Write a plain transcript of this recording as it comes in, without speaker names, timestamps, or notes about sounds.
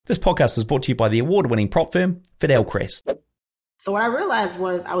This podcast is brought to you by the award-winning prop firm, Fidel Crest. So what I realized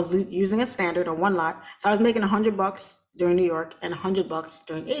was I was using a standard on one lot. So I was making $100 during New York and $100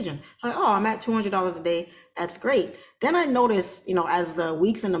 during Asian. Like, oh, I'm at $200 a day. That's great. Then I noticed, as the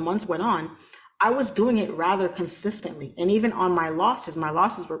weeks and the months went on, I was doing it rather consistently. And even on my losses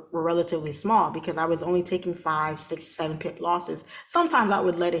were relatively small because I was only taking 5, 6, 7 pip losses. Sometimes I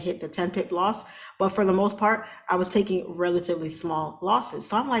would let it hit the 10 pip loss, but for the most part, I was taking relatively small losses.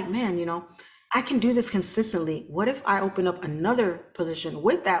 So I'm like, man, I can do this consistently. What if I open up another position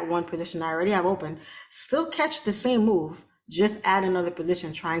with that one position I already have open, still catch the same move, just add another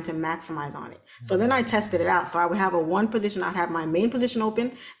position trying to maximize on it. So then I tested it out. So I would have one position, I'd have my main position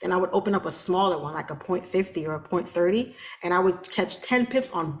open, then I would open up a smaller one, like a 0.50 or a 0.30, and I would catch 10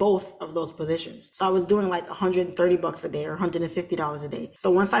 pips on both of those positions. So I was doing like $130 a day or $150 a day. So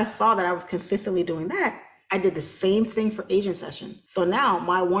once I saw that I was consistently doing that, I did the same thing for Asian session. So now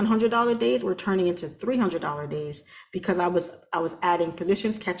my $100 days were turning into $300 days because I was adding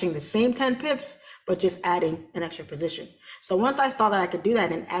positions, catching the same 10 pips, but just adding an extra position. So once I saw that I could do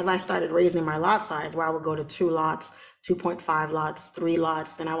that, and as I started raising my lot size, where I would go to 2 lots, 2.5 lots, 3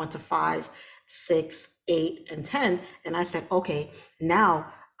 lots, then I went to 5, 6, 8, and 10. And I said, okay,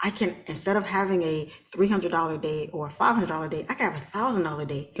 now I can, instead of having a $300 day or a $500 day, I can have a $1,000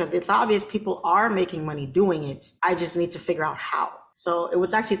 day because it's obvious people are making money doing it. I just need to figure out how. So it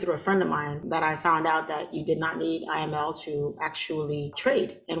was actually through a friend of mine that I found out that you did not need IML to actually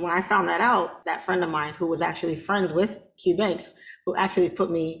trade. And when I found that out, that friend of mine who was actually friends with Q Banks, who actually put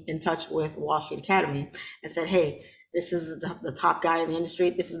me in touch with Wall Street Academy and said, hey, this is the top guy in the industry.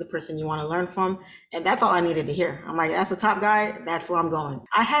 This is the person you want to learn from. And that's all I needed to hear. I'm like, that's the top guy. That's where I'm going.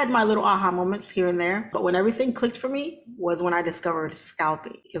 I had my little aha moments here and there, but when everything clicked for me was when I discovered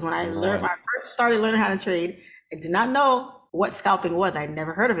scalping. Because when I first started learning how to trade, I did not know what scalping was. I'd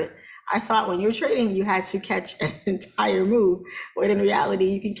never heard of it. I thought when you're trading, you had to catch an entire move, when in reality,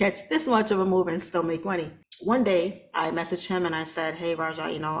 you can catch this much of a move and still make money. One day, I messaged him and I said, hey, Raja,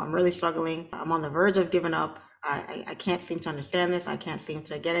 I'm really struggling. I'm on the verge of giving up. I can't seem to understand this. I can't seem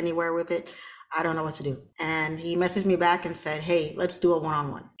to get anywhere with it. I don't know what to do. And he messaged me back and said, hey, let's do a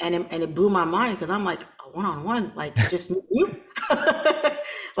one-on-one. And it blew my mind because I'm like, a one-on-one? Like just you?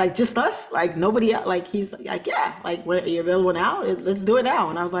 Like just us? Like nobody else? Like he's like, yeah, like when are you available now? Let's do it now.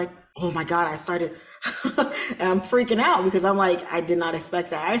 And I was like, oh my God, I started and I'm freaking out because I'm like, I did not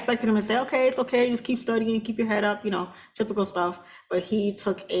expect that. I expected him to say, okay, it's okay. Just keep studying, keep your head up, typical stuff. But he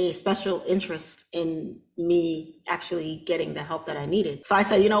took a special interest in me actually getting the help that I needed. So I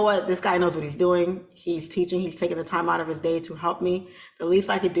said, you know what? This guy knows what he's doing. He's teaching. He's taking the time out of his day to help me. The least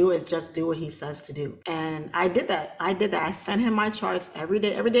I could do is just do what he says to do. And I did that. I sent him my charts every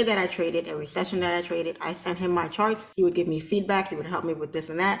day that I traded, every session that I traded. I sent him my charts. He would give me feedback. He would help me with this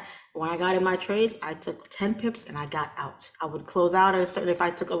and that. When I got in my trades, I took 10 pips and I got out. I would close out at a certain, if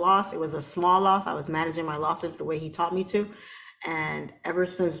I took a loss, it was a small loss. I was managing my losses the way he taught me to. And ever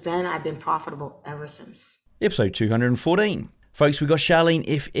since then, I've been profitable ever since. Episode 214. Folks, we've got Charlene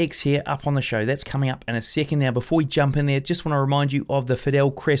FX here up on the show. That's coming up in a second. Now, before we jump in there, just want to remind you of the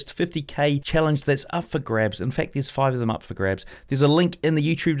Fidel Crest 50K challenge that's up for grabs. In fact, there's 5 of them up for grabs. There's a link in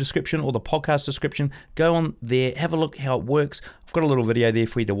the YouTube description or the podcast description. Go on there, have a look how it works. I've got a little video there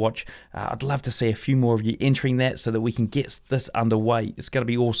for you to watch. I'd love to see a few more of you entering that so that we can get this underway. It's going to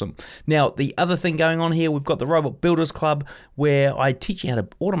be awesome. Now, the other thing going on here, we've got the Robot Builders Club where I teach you how to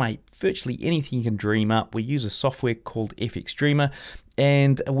automate virtually anything you can dream up. We use a software called FX Dreamer.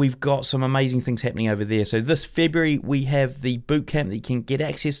 And we've got some amazing things happening over there. So this February, we have the bootcamp that you can get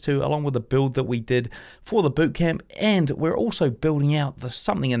access to, along with the build that we did for the bootcamp. And we're also building out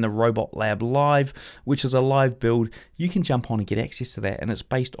something in the Robot Lab Live, which is a live build. You can jump on and get access to that, and it's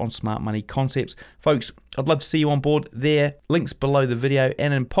based on smart money concepts. Folks, I'd love to see you on board there. Links below the video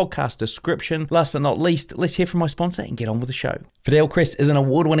and in podcast description. Last but not least, let's hear from my sponsor and get on with the show. Fidel Crest is an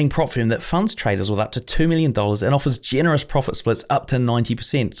award-winning prop firm that funds traders with up to $2 million and offers generous profit splits up to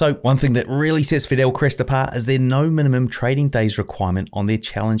 90%. So one thing that really sets Fidel Crest apart is their no minimum trading days requirement on their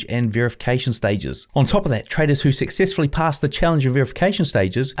challenge and verification stages. On top of that, traders who successfully pass the challenge and verification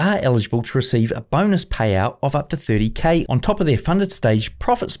stages are eligible to receive a bonus payout of up to $30K on top of their funded stage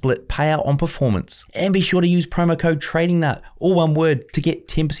profit split payout on performance. And be sure to use promo code TradingNut, all one word, to get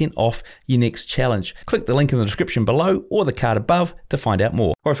 10% off your next challenge. Click the link in the description below or the card above to find out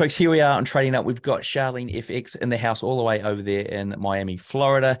more. All right, folks, here we are on Trading Nut. We've got Charlene FX in the house all the way over there in Miami,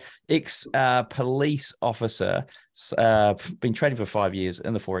 Florida. Ex-police officer, been trading for 5 years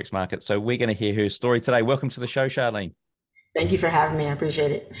in the Forex market. So we're going to hear her story today. Welcome to the show, Charlene. Thank you for having me. I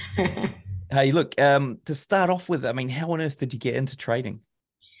appreciate it. Hey, look, to start off with, I mean, how on earth did you get into trading?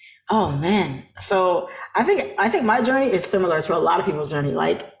 Oh man. So I think my journey is similar to a lot of people's journey,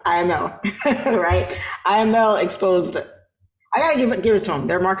 like IML, right? IML exposed. I gotta give it to them.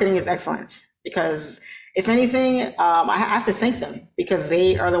 Their marketing is excellent because if anything, I have to thank them because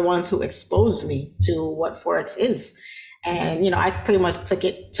they are the ones who exposed me to what Forex is. And I pretty much took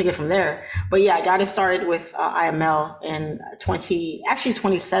it from there. But yeah, I got it started with IML in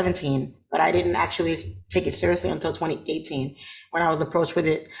 2017, but I didn't actually take it seriously until 2018 when I was approached with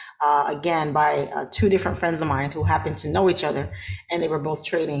it again by two different friends of mine who happened to know each other, and they were both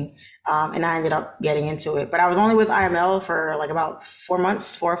trading. And I ended up getting into it. But I was only with IML for like about 4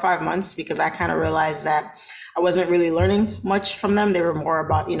 months, 4 or 5 months, because I kind of realized that I wasn't really learning much from them. They were more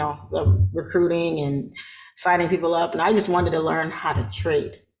about, the recruiting and signing people up. And I just wanted to learn how to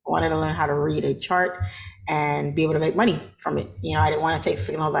trade. I wanted to learn how to read a chart and be able to make money from it. I didn't want to take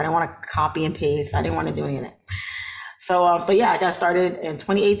signals. I didn't want to copy and paste. I didn't want to do any of that. So yeah, I got started in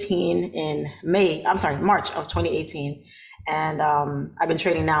 2018 in March of 2018. And I've been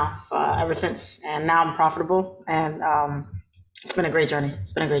trading now ever since. And now I'm profitable. And it's been a great journey.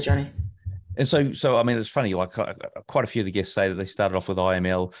 And so I mean, it's funny. Like quite a few of the guests say that they started off with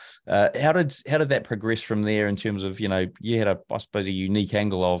IML. How did that progress from there in terms of you had I suppose a unique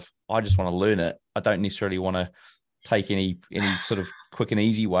angle of I just want to learn it. I don't necessarily want to take any sort of quick and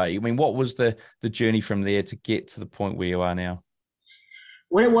easy way. I mean, what was the journey from there to get to the point where you are now?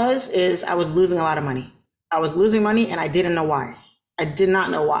 What it was is I was losing a lot of money. I was losing money and I didn't know why. I did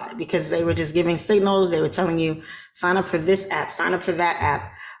not know why because they were just giving signals. They were telling you sign up for this app, sign up for that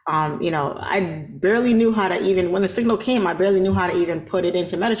app. I barely knew how to even, when the signal came, I barely knew how to even put it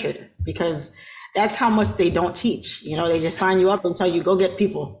into MetaTrader because that's how much they don't teach. They just sign you up and tell you, go get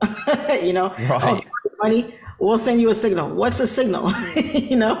people, Right. Oh, money, we'll send you a signal. What's a signal?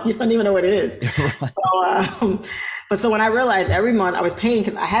 You don't even know what it is. Right. So when I realized every month I was paying,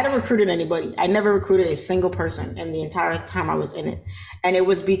 because I hadn't recruited anybody. I never recruited a single person in the entire time I was in it. And it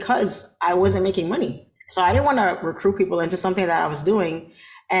was because I wasn't making money. So I didn't want to recruit people into something that I was doing.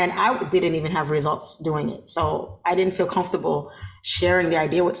 And I didn't even have results doing it. So I didn't feel comfortable sharing the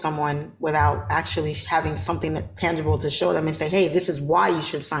idea with someone without actually having something that tangible to show them and say, hey, this is why you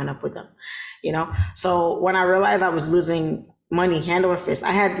should sign up with them. So when I realized I was losing money hand over fist,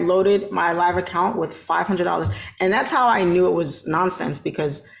 I had loaded my live account with $500. And that's how I knew it was nonsense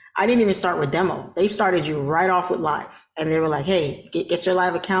because I didn't even start with demo. They started you right off with live. And they were like, hey, get your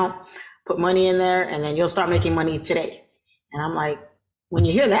live account, put money in there, and then you'll start making money today. And I'm like, when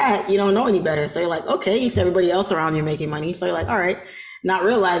you hear that, you don't know any better. So you're like, okay, it's everybody else around you making money. So you're like, all right, not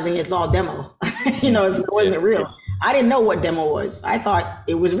realizing it's all demo. It wasn't real. I didn't know what demo was. I thought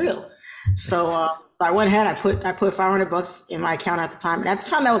it was real. So I went ahead, I put $500 in my account at the time. And at the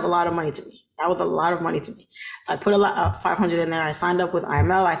time, that was a lot of money to me. So I put 500 in there. I signed up with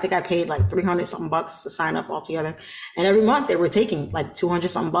IML. I think I paid like 300 something bucks to sign up altogether. And every month they were taking like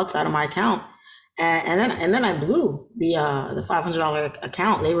 200 something bucks out of my account. And then I blew the $500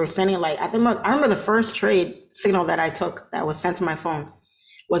 account. They were sending I remember the first trade signal that I took that was sent to my phone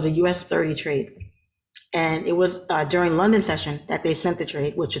was a US 30 trade. And it was during London session that they sent the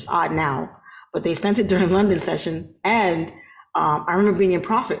trade, which is odd now, but they sent it during London session. And I remember being in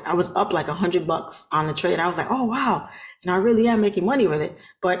profit. I was up like $100 on the trade. I was like, oh, wow. I really am making money with it,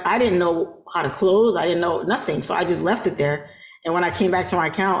 but I didn't know how to close. I didn't know nothing. So I just left it there. And when I came back to my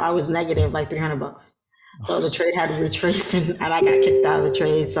account, I was negative like $300. So the trade had to retrace and I got kicked out of the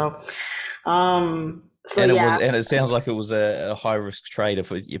trade. So it sounds like it was a high risk trade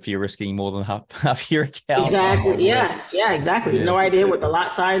if you're risking more than half your account. Exactly. Yeah, exactly. Yeah. No idea what the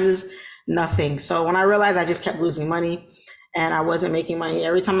lot size is, nothing. So when I realized I just kept losing money and I wasn't making money,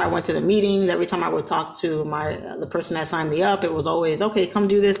 every time I went to the meetings, every time I would talk to the person that signed me up, it was always, okay, come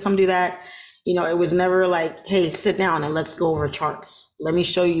do this, come do that. It was never like, hey, sit down and let's go over charts. Let me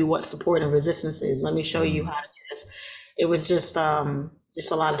show you what support and resistance is. Let me show you how to do this. It was just a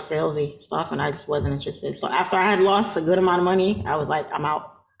lot of salesy stuff, and I just wasn't interested. So after I had lost a good amount of money, I was like, I'm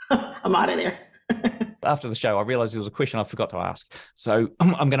out. I'm out of there. After the show, I realized there was a question I forgot to ask. So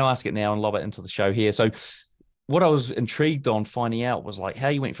I'm going to ask it now and lob it into the show here. So what I was intrigued on finding out was like how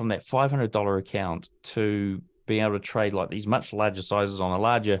you went from that $500 account to being able to trade like these much larger sizes on a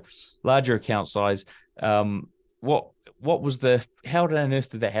larger account size. What was how on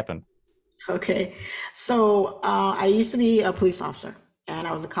earth did that happen? Okay. So I used to be a police officer and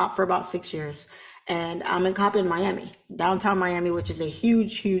I was a cop for about 6 years. And I'm a cop in Miami, downtown Miami, which is a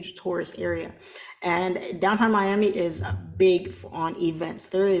huge, huge tourist area. And downtown Miami is big on events.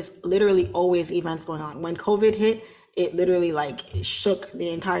 There is literally always events going on. When COVID hit, it literally like shook the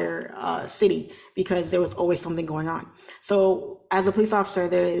entire city because there was always something going on. So as a police officer,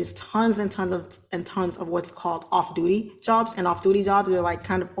 there is tons and tons of what's called off-duty jobs, and off-duty jobs are like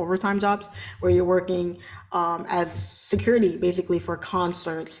kind of overtime jobs where you're working as security basically for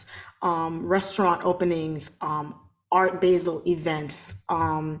concerts, restaurant openings, Art Basel events,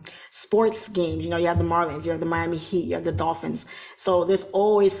 sports games. You know, you have the Marlins, you have the Miami Heat, you have the Dolphins. So there's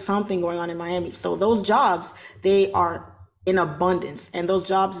always something going on in Miami. So those jobs, they are in abundance, and those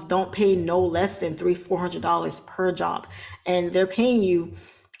jobs don't pay no less than $300-400 per job, and they're paying you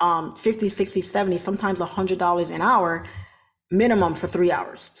 50, 60, 70, sometimes $100 an hour minimum for 3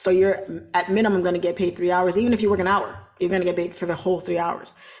 hours. So you're at minimum going to get paid 3 hours. Even if you work an hour, you're going to get paid for the whole 3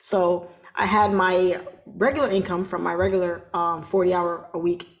 hours. So I had my regular income from my regular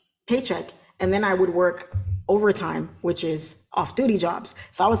 40-hour-a-week paycheck, and then I would work overtime, which is off-duty jobs.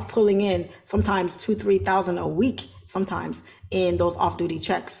 So I was pulling in sometimes $2,000-3,000 a week, sometimes in those off-duty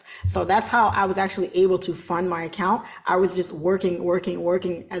checks. So that's how I was actually able to fund my account. I was just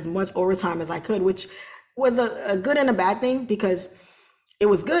working as much overtime as I could, which was a good and a bad thing, because it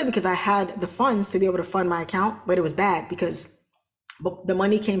was good because I had the funds to be able to fund my account, but it was bad because the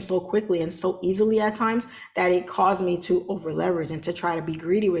money came so quickly and so easily at times that it caused me to over leverage and to try to be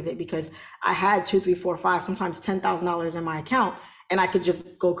greedy with it, because I had $2, $3, $4, $5, sometimes $10,000 in my account, and I could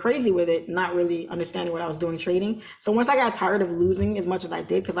just go crazy with it, not really understanding what I was doing trading. So once I got tired of losing as much as I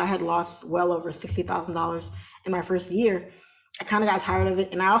did, because I had lost well over $60,000 in my first year, I kind of got tired of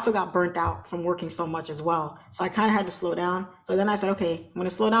it. And I also got burnt out from working so much as well. So I kind of had to slow down. So then I said, okay, I'm going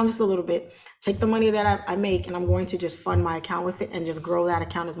to slow down just a little bit, take the money that I make, and I'm going to just fund my account with it and just grow that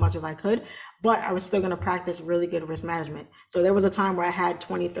account as much as I could. But I was still going to practice really good risk management. So there was a time where I had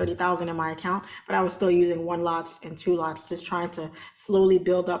 20, 30,000 in my account, but I was still using 1 lots and 2 lots, just trying to slowly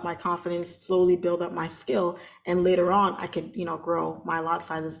build up my confidence, slowly build up my skill. And later on, I could, grow my lot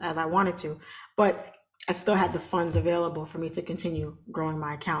sizes as I wanted to. But I still had the funds available for me to continue growing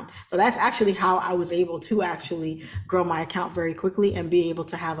my account. So that's actually how I was able to actually grow my account very quickly and be able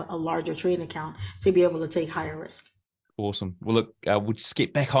to have a larger trading account to be able to take higher risk. Awesome. Well, look, we'll just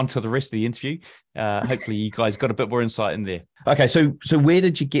get back onto the rest of the interview. Hopefully you guys got a bit more insight in there. Okay. So where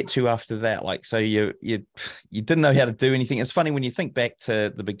did you get to after that? Like, so you didn't know how to do anything. It's funny when you think back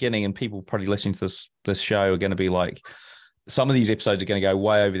to the beginning, and people probably listening to this show are going to be like, some of these episodes are going to go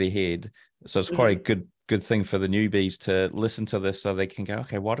way over their head. So it's quite a good thing for the newbies to listen to this, so they can go,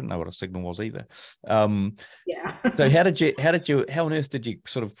 okay, well, I didn't know what a signal was either. Yeah. So how on earth did you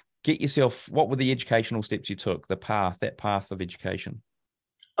sort of get yourself, what were the educational steps you took, that path of education?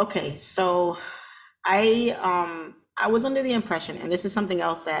 Okay. So I was under the impression, and this is something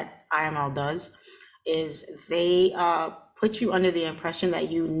else that IML does, is they put you under the impression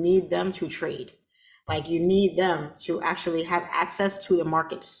that you need them to trade. Like, you need them to actually have access to the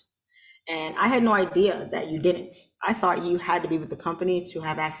markets. And I had no idea that you didn't. I thought you had to be with the company to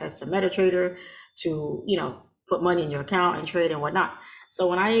have access to MetaTrader, to, put money in your account and trade and whatnot. So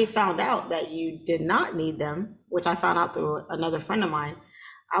when I found out that you did not need them, which I found out through another friend of mine,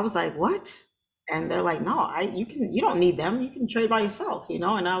 I was like, what? And they're like, no, you don't need them. You can trade by yourself,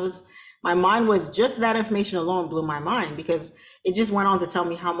 and my mind was just, that information alone blew my mind, because it just went on to tell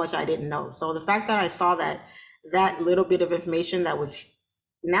me how much I didn't know. So the fact that I saw that little bit of information that was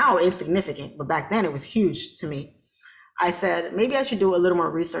now insignificant, but back then it was huge to me, I said, maybe I should do a little more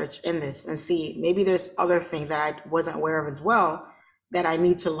research in this and see, maybe there's other things that I wasn't aware of as well that I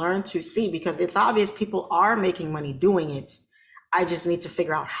need to learn to see, because it's obvious people are making money doing it. I just need to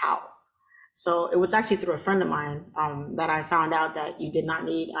figure out how. So it was actually through a friend of mine that I found out that you did not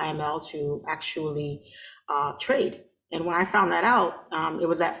need IML to actually trade. And when I found that out, it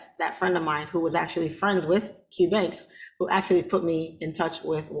was that friend of mine who was actually friends with Q Banks, who actually put me in touch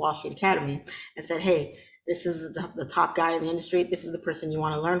with Wall Street Academy and said, hey, this is the top guy in the industry. This is the person you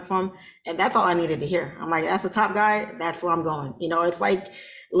want to learn from. And that's all I needed to hear. I'm like, that's the top guy. That's where I'm going. It's like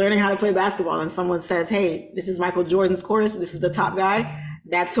learning how to play basketball, and someone says, hey, this is Michael Jordan's course. This is the top guy.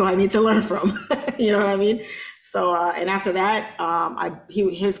 That's who I need to learn from. You know what I mean? So, and after that,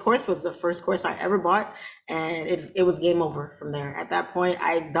 his course was the first course I ever bought, and it was game over from there. At that point,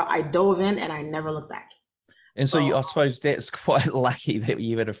 I dove in and I never looked back. And so I suppose that's quite lucky that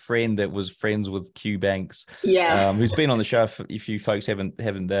you had a friend that was friends with Q Banks, who's been on the show. If you folks haven't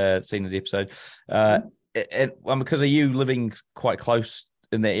seen his episode, and because are you living quite close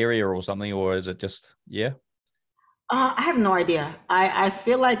in that area or something, or is it just I have no idea. I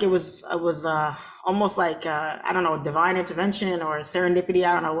feel like it was almost like I don't know, divine intervention or serendipity.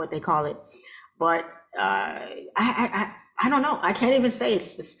 I don't know what they call it, but I I don't know. I can't even say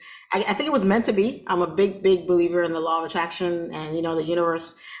it's just, I think it was meant to be. I'm a big believer in the law of attraction and, the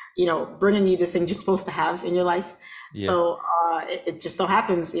universe, bringing you the things you're supposed to have in your life. Yeah. So it just so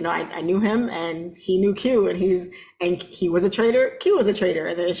happens, I knew him and he knew Q, and he was a trader. Q was a trader.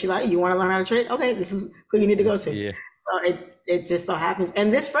 And then she's like, you want to learn how to trade? Okay, this is who you need to go to. Yeah. So it just so happens.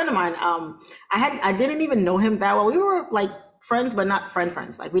 And this friend of mine, I didn't even know him that well. We were like friends, but not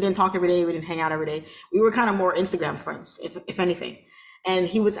friends. Like we didn't talk every day. We didn't hang out every day. We were kind of more Instagram friends, if anything. And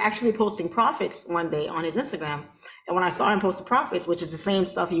he was actually posting profits one day on his Instagram. And when I saw him post the profits, which is the same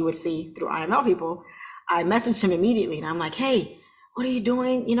stuff you would see through IML people, I messaged him immediately. And I'm like, hey, what are you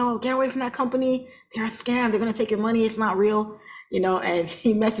doing? Get away from that company. They're a scam. They're going to take your money. It's not real. And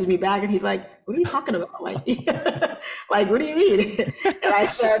he messaged me back and he's like, what are you talking about? Like, like, what do you mean? And I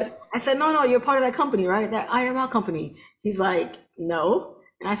said, no, you're part of that company, right? That IML company. He's like, no.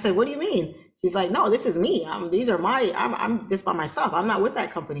 And I said, what do you mean? He's like, no, this is me. I'm just by myself. I'm not with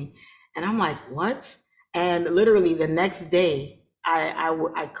that company. And I'm like, what? And literally the next day,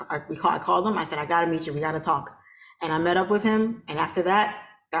 I called him. I said, I got to meet you. We got to talk. And I met up with him. And after that,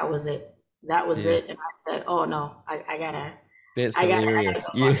 that was it. That was it. And I said, oh no, I gotta. That's hilarious.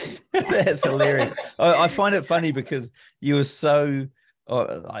 Yeah, that's hilarious. I find it funny because you were so,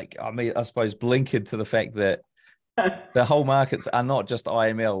 I suppose, blinkered to the fact that the whole markets are not just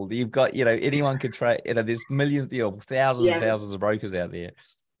IML. You've got, anyone could trade. There's millions, thousands and thousands of brokers out there.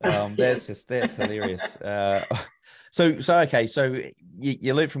 That's hilarious. So okay. So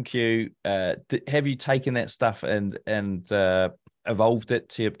you learned from Q. Have you taken that stuff and evolved it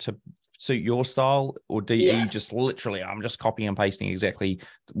to suit your style, or do you just literally, I'm just copying and pasting exactly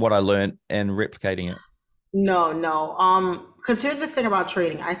what I learned and replicating it? No. Because here's the thing about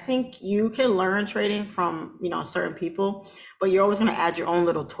trading. I think you can learn trading from, certain people, but you're always going to add your own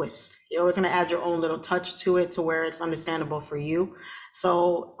little twist. You're always going to add your own little touch to it to where it's understandable for you.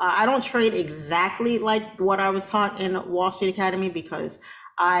 So I don't trade exactly like what I was taught in Wall Street Academy, because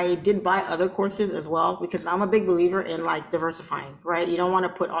I did buy other courses as well, because I'm a big believer in like diversifying, right? You don't want to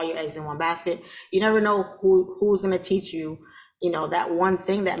put all your eggs in one basket. You never know who's going to teach you, that one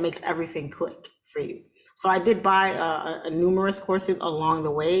thing that makes everything click for you. So I did buy numerous courses along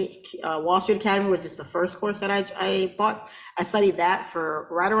the way. Wall Street Academy was just the first course that I bought. I studied that for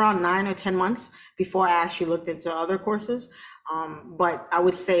right around 9 or 10 months before I actually looked into other courses. But I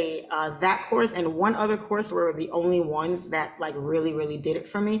would say that course and one other course were the only ones that like really did it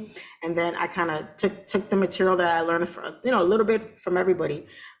for me. And then I kind of took the material that I learned from, a little bit from everybody,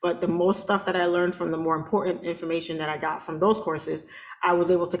 but the most stuff that I learned from the more important information that I got from those courses, I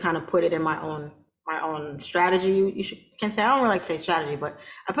was able to kind of put it in my own strategy. Can say, I don't really like to say strategy, but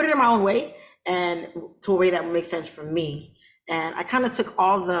I put it in my own way and to a way that makes sense for me. And I kind of took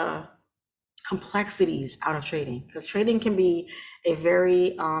all the complexities out of trading, because trading can be a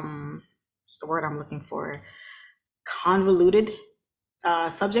very what's the word I'm looking for, convoluted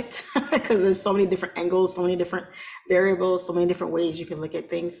subject, because there's so many different angles, so many different variables, so many different ways you can look at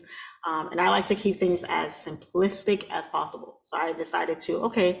things, and I like to keep things as simplistic as possible. So I decided to,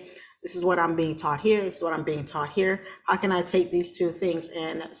 okay, this is what I'm being taught here, this is what I'm being taught here. How can I take these two things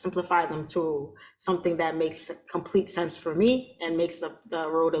and simplify them to something that makes complete sense for me and makes the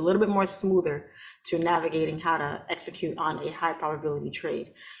road a little bit more smoother to navigating how to execute on a high probability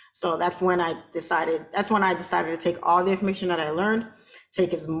trade? So that's when I decided to take all the information that I learned,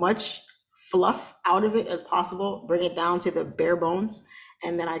 take as much fluff out of it as possible, bring it down to the bare bones.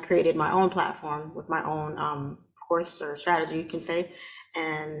 And then I created my own platform with my own course or strategy, you can say.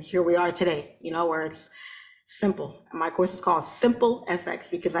 And here we are today, where it's simple. My course is called Simple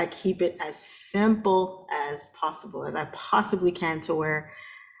FX because I keep it as simple as possible, as I possibly can, to where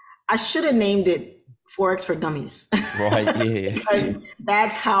I should have named it Forex for Dummies. Right, yeah. Because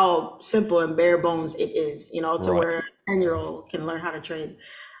that's how simple and bare bones it is, to where a 10-year-old can learn how to trade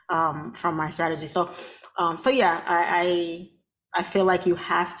from my strategy. So yeah, I feel like you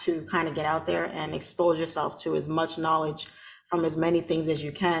have to kind of get out there and expose yourself to as much knowledge from as many things as you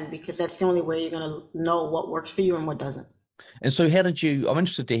can, because that's the only way you're going to know what works for you and what doesn't. And so I'm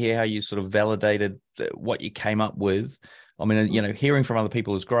interested to hear how you sort of validated what you came up with. I mean, hearing from other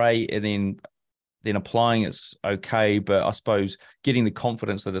people is great, and then applying it's okay, but I suppose getting the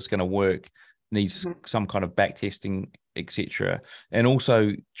confidence that it's going to work needs some kind of back testing, etc. And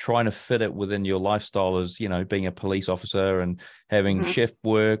also trying to fit it within your lifestyle as, being a police officer and having shift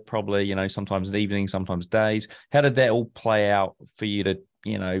work, probably, sometimes in the evening, sometimes days. How did that all play out for you to,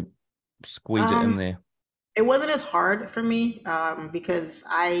 squeeze it in there? It wasn't as hard for me because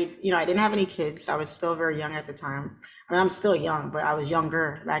I didn't have any kids. I was still very young at the time. I mean, I'm still young, but I was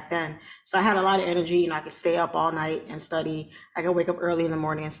younger back then. So I had a lot of energy. I could stay up all night and study. I could wake up early in the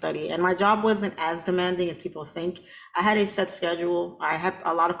morning and study. And my job wasn't as demanding as people think. I had a set schedule. I had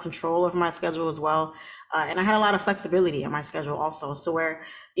a lot of control of my schedule as well. And I had a lot of flexibility in my schedule also. So where,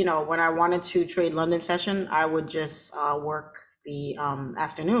 when I wanted to trade London session, I would just work the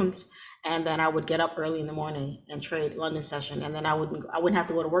afternoons, and then I would get up early in the morning and trade London session, and then I wouldn't have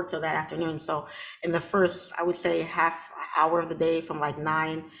to go to work till that afternoon. So in the first, I would say, half hour of the day, from like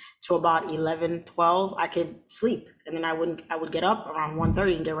 9 to about 11, 12, I could sleep, and then I would get up around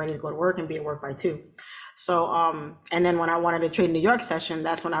 1:30 and get ready to go to work and be at work by 2. So and then when I wanted to trade New York session,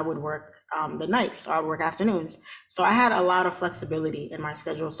 that's when I would work the nights. So I would work afternoons. So I had a lot of flexibility in my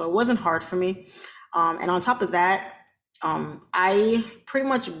schedule, so it wasn't hard for me. And on top of that, I pretty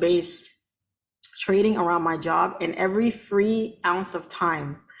much based trading around my job, and every free ounce of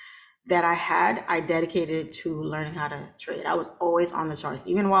time that I had, I dedicated to learning how to trade. I was always on the charts,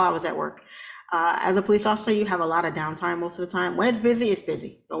 even while I was at work. As a police officer, you have a lot of downtime most of the time. When it's busy, it's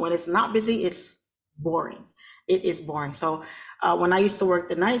busy. But when it's not busy, it's boring. It is boring. So when I used to work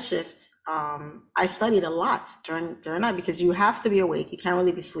the night shift, I studied a lot during night, because you have to be awake. You can't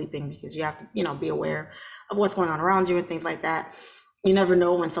really be sleeping, because you have to, be aware of what's going on around you and things like that. You never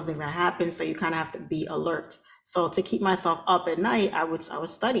know when something's gonna happen, so you kind of have to be alert. So to keep myself up at night, I was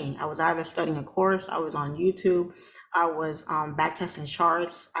studying. I was either studying a course, I was on YouTube, I was back testing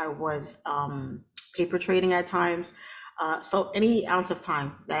charts, I was paper trading at times. So any ounce of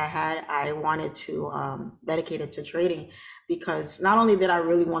time that I had, I wanted to dedicate it to trading, because not only did I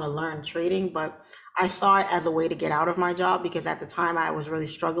really want to learn trading, but I saw it as a way to get out of my job, because at the time I was really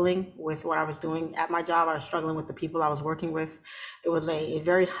struggling with what I was doing at my job. I was struggling with the people I was working with. It was a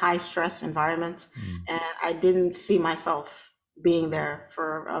very high stress environment, and I didn't see myself being there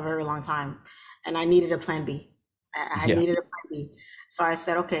for a very long time. And I needed a plan B. I Yeah. needed a plan B. So I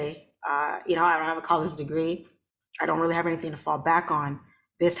said, okay, I don't have a college degree. I don't really have anything to fall back on.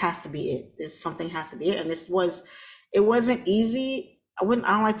 This has to be it. Something has to be it. And it wasn't easy. I don't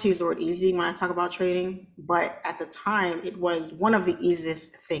like to use the word easy when I talk about trading, but at the time it was one of the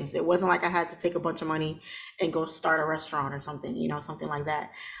easiest things. It wasn't like I had to take a bunch of money and go start a restaurant or something, something like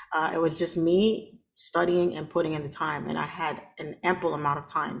that. It was just me studying and putting in the time, and I had an ample amount of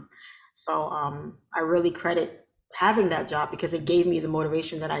time. So I really credit having that job, because it gave me the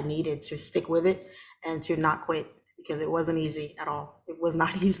motivation that I needed to stick with it and to not quit, because it wasn't easy at all. It was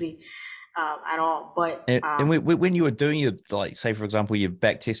not easy at all. But And when you were doing your, like, say for example, your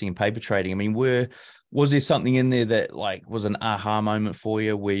back testing and paper trading, I mean, was there something in there that like was an aha moment for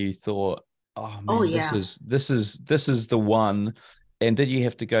you, where you thought, oh man, yeah. this is the one? And did you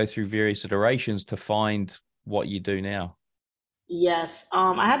have to go through various iterations to find what you do now? Yes,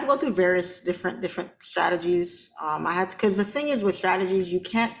 I had to go through various different strategies. I had to, because the thing is with strategies, you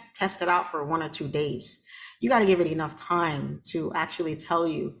can't test it out for 1 or 2 days. You got to give it enough time to actually tell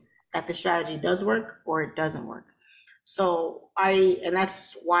you that the strategy does work or it doesn't work. So and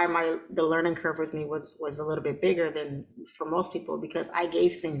that's why the learning curve with me was a little bit bigger than for most people, because I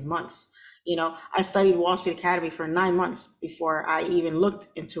gave things months. I studied Wall Street Academy for 9 months before I even looked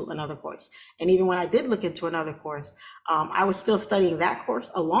into another course. And even when I did look into another course, I was still studying that course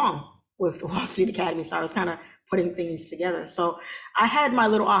along with Wall Street Academy. So I was kind of putting things together. So I had my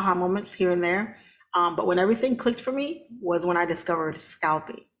little aha moments here and there. But when everything clicked for me was when I discovered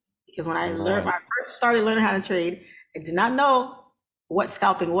scalping. Because when I first started learning how to trade, I did not know what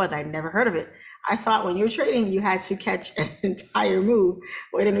scalping was. I'd never heard of it. I thought when you're trading, you had to catch an entire move,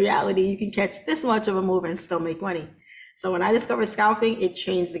 when in reality, you can catch this much of a move and still make money. So when I discovered scalping, it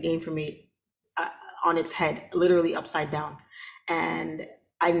changed the game for me on its head, literally upside down. And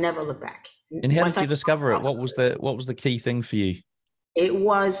I never looked back. And how did you discover it? What was the key thing for you? It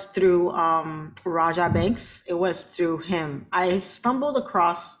was through Raja Banks. It was through him. I stumbled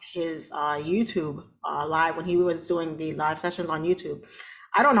across his YouTube live when he was doing the live sessions on YouTube.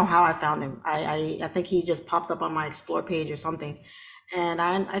 I don't know how I found him. I think he just popped up on my explore page or something. And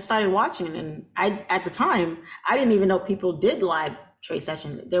I started watching, and at the time, I didn't even know people did live trade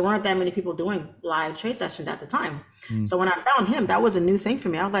sessions. There weren't that many people doing live trade sessions at the time. So when I found him, that was a new thing for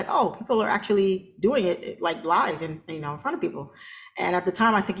me. I was like, oh, people are actually doing it like live and in front of people. And at the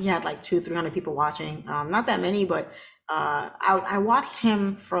time, I think he had like 200-300 people watching. Not that many, but I watched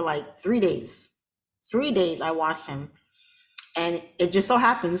him for like 3 days. 3 days I watched him. And it just so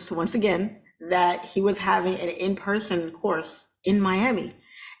happens, once again, that he was having an in-person course in Miami.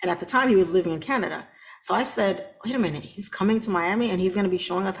 And at the time, he was living in Canada. So I said, wait a minute, he's coming to Miami and he's going to be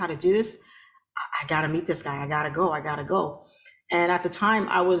showing us how to do this. I got to meet this guy. I got to go. And at the time,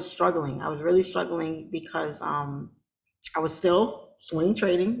 I was struggling. I was really struggling because I was still swing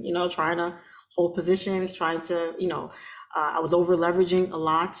trading, trying to hold positions, trying to, I was over leveraging a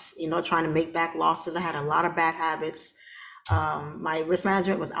lot, trying to make back losses. I had a lot of bad habits. My risk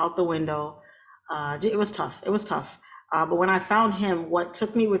management was out the window. It was tough. It was tough. But when I found him, what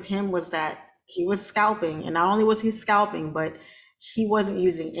took me with him was that he was scalping, and not only was he scalping, but he wasn't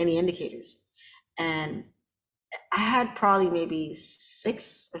using any indicators. And I had probably maybe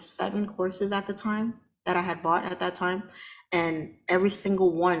 6 or 7 courses at the time that I had bought at that time. And every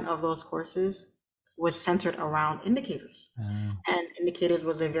single one of those courses was centered around indicators. And indicators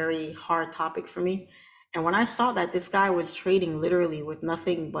was a very hard topic for me. And when I saw that this guy was trading literally with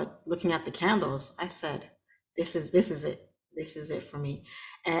nothing but looking at the candles, I said, this is it. This is it for me.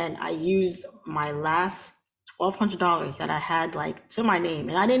 And I used my last $1,200 that I had like to my name,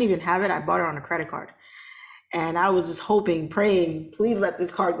 and I didn't even have it. I bought it on a credit card. And I was just hoping, praying, please let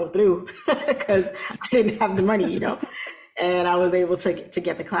this card go through because I didn't have the money. And I was able to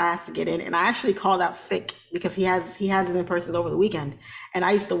get the class, to get in. And I actually called out sick because he has his in-person over the weekend. And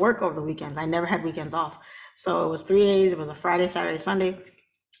I used to work over the weekends. I never had weekends off. So it was 3 days. It was a Friday, Saturday, Sunday.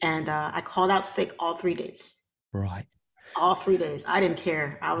 And I called out sick all 3 days. Right. All 3 days. I didn't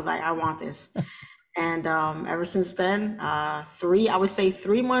care. I was like, I want this. And ever since then, I would say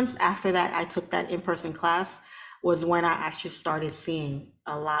 3 months after that, I took that in-person class was when I actually started seeing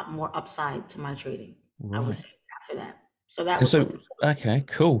a lot more upside to my trading. Right. I would say after that. So that was okay,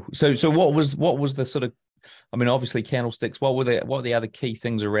 cool. So what was the sort of, I mean, obviously candlesticks, what were the other key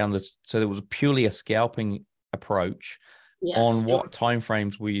things around this? So there was purely a scalping approach. Yes. On what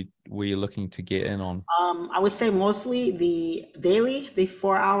timeframes were you looking to get in on? I would say mostly the daily, the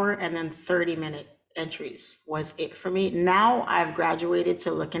 4-hour, and then 30-minute entries was it for me. Now I've graduated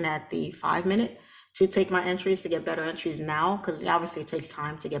to looking at the 5-minute to take my entries, to get better entries now, because obviously it takes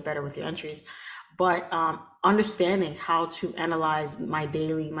time to get better with your entries. But understanding how to analyze my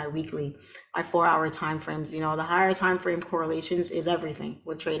daily, my weekly, my 4-hour time frames, the higher time frame correlations is everything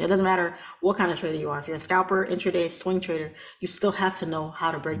with trading. It doesn't matter what kind of trader you are. If you're a scalper, intraday, swing trader, you still have to know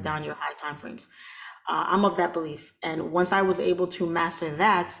how to break down your high time frames. I'm of that belief. And once I was able to master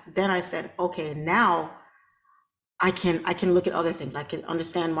that, then I said, okay, now I can look at other things. I can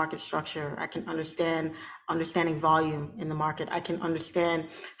understand market structure. I can understanding volume in the market. I can understand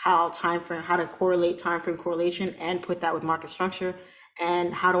how to correlate time frame correlation and put that with market structure.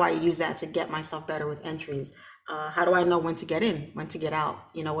 And how do I use that to get myself better with entries? How do I know when to get in, when to get out?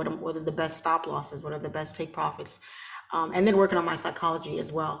 What are the best stop losses? What are the best take profits? And then working on my psychology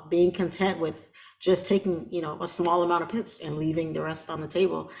as well, being content with just taking, a small amount of pips and leaving the rest on the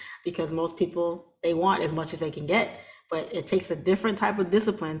table, because most people, they want as much as they can get, but it takes a different type of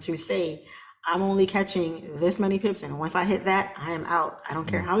discipline to say, I'm only catching this many pips, and once I hit that, I am out. I don't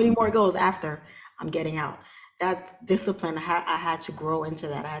care how many more goes after, I'm getting out. That discipline, I had to grow into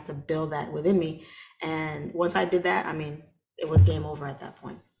that. I had to build that within me. And once I did that, it was game over at that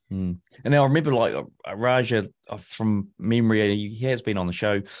point. And now I remember, like, Raja, from memory, he has been on the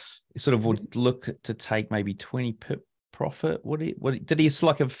show, sort of would look to take maybe 20 pip profit. What did he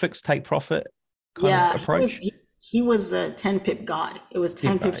like a fixed take profit kind of approach? He was a 10 pip god. It was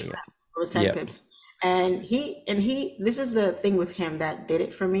 10 pips. Yeah. It was 10 pips. And he this is the thing with him that did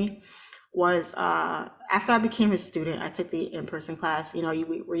it for me, was after I became his student, I took the in-person class. You're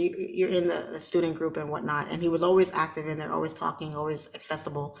in the student group and whatnot, and he was always active in there, always talking, always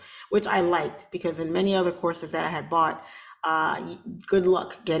accessible, which I liked, because in many other courses that I had bought, good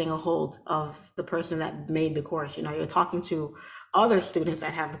luck getting a hold of the person that made the course. You're talking to other students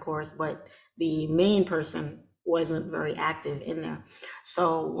that have the course, but the main person wasn't very active in there.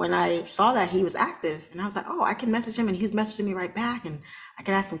 So when I saw that he was active, and I was like, oh, I can message him, and he's messaging me right back, and I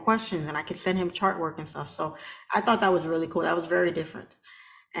could ask him questions, and I could send him chart work and stuff. So I thought that was really cool. That was very different.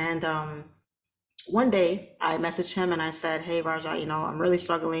 And one day I messaged him and I said, hey, Raja, I'm really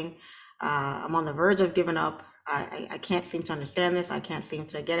struggling. I'm on the verge of giving up. I can't seem to understand this. I can't seem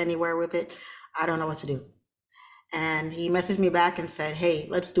to get anywhere with it. I don't know what to do. And he messaged me back and said, hey,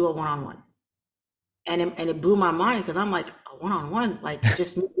 let's do a one-on-one. And it blew my mind, because I'm like, a one-on-one, like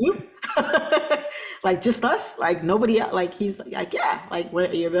just you, like just us, like nobody, like he's like, yeah, like, when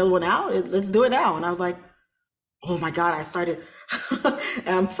are you available now? Let's do it now. And I was like, oh my God, I started,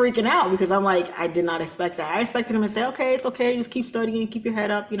 and I'm freaking out, because I'm like, I did not expect that. I expected him to say, okay, it's okay, just keep studying, keep your head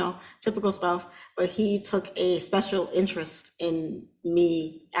up, typical stuff. But he took a special interest in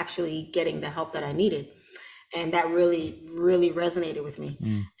me actually getting the help that I needed. And that really, really resonated with me.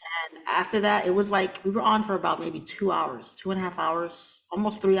 And after that, it was like we were on for about maybe 2 hours, 2.5 hours,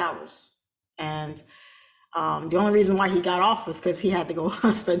 almost 3 hours. And The only reason why he got off was because he had to go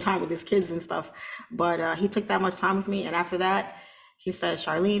spend time with his kids and stuff. But he took that much time with me, and after that, he said,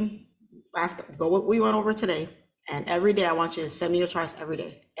 "Charlene, after go what we went over today, and every day I want you to send me your charts every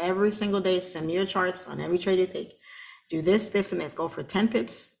day. Every single day, send me your charts on every trade you take. Do this, this, and this. Go for 10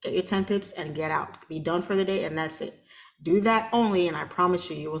 pips, get your 10 pips, and get out. Be done for the day, and that's it. Do that only, and I promise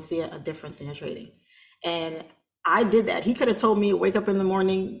you, you will see a difference in your trading." And I did that. He could have told me, wake up in the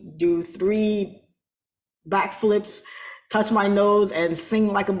morning, do 3 backflips, touch my nose, and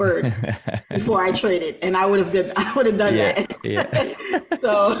sing like a bird before I traded, and I would have done that. Yeah.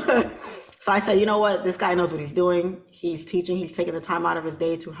 So I said, you know what? This guy knows what he's doing. He's teaching. He's taking the time out of his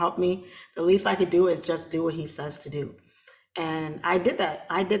day to help me. The least I could do is just do what he says to do. And I did that.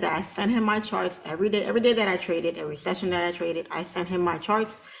 I sent him my charts every day. Every day that I traded, every session that I traded, I sent him my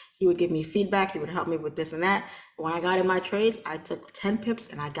charts. He would give me feedback. He would help me with this and that. When I got in my trades, I took 10 pips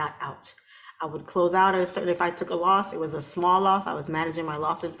and I got out. I would close out at a certain, if I took a loss, it was a small loss. I was managing my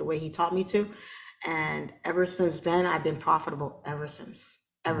losses the way he taught me to. And ever since then, I've been profitable ever since.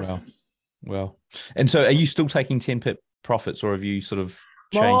 Since. Well, and so are you still taking 10 pip profits, or have you sort of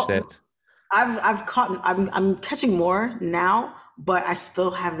changed that? I'm catching more now, but I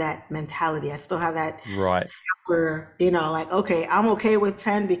still have that mentality. I still have that right where, like, okay, I'm okay with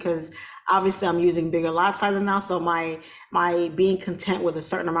 10 because obviously I'm using bigger lot sizes now. So my being content with a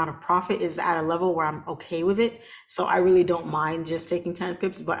certain amount of profit is at a level where I'm okay with it. So I really don't mind just taking 10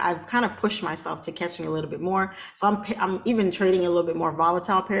 pips, but I've kind of pushed myself to catching a little bit more. So I'm even trading a little bit more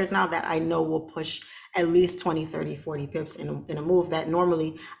volatile pairs now that I know will push at least 20, 30, 40 pips in a move that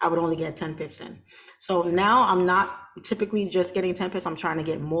normally I would only get 10 pips in. So now I'm not typically just getting 10 pips. I'm trying to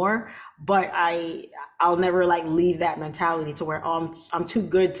get more, but I'll never like leave that mentality to where I'm too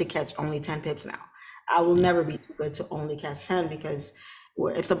good to catch only 10 pips now. I will never be too good to only catch 10 because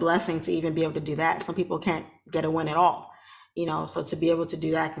it's a blessing to even be able to do that. Some people can't get a win at all, so to be able to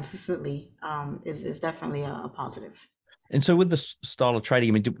do that consistently is definitely a positive. And so with this style of trading,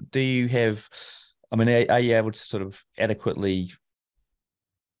 I mean, do you have, are you able to sort of adequately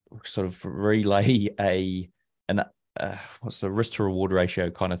sort of relay what's the risk to reward ratio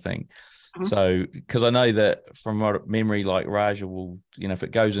kind of thing? Mm-hmm. So, because I know that from memory, like Raja will, if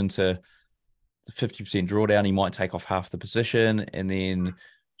it goes into 50% drawdown, he might take off half the position and then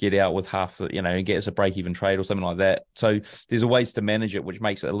get out with half the, and get us a break even trade or something like that. So there's ways to manage it, which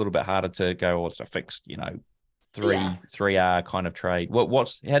makes it a little bit harder to go, it's a fixed, 3R kind of trade.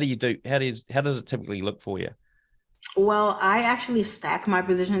 How does it typically look for you? Well, I actually stack my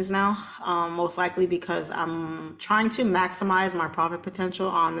positions now, most likely because I'm trying to maximize my profit potential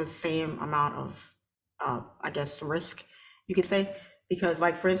on the same amount of, risk, you could say. Because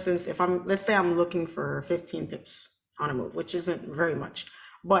like, for instance, let's say I'm looking for 15 pips on a move, which isn't very much.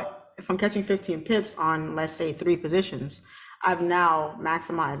 But if I'm catching 15 pips on, let's say, 3 positions, I've now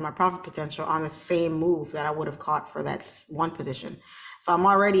maximized my profit potential on the same move that I would have caught for that 1 position. So I'm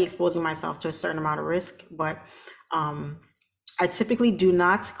already exposing myself to a certain amount of risk, but I typically do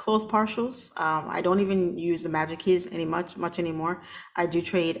not close partials. I don't even use the magic keys much anymore. I do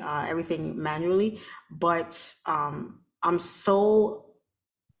trade everything manually, but I'm so,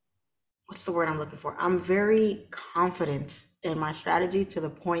 what's the word I'm looking for? I'm very confident in my strategy to the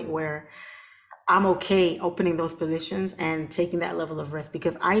point where I'm okay opening those positions and taking that level of risk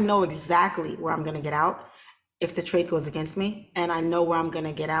because I know exactly where I'm going to get out if the trade goes against me, and I know where I'm going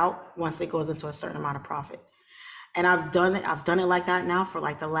to get out once it goes into a certain amount of profit. And I've done it like that now for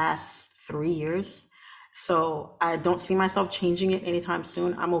like the last 3 years. So I don't see myself changing it anytime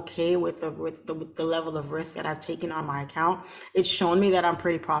soon. I'm okay with the level of risk that I've taken on my account. It's shown me that I'm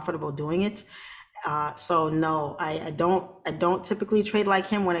pretty profitable doing it. So no, I don't typically trade like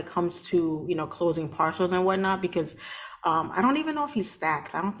him when it comes to, closing partials and whatnot, because I don't even know if he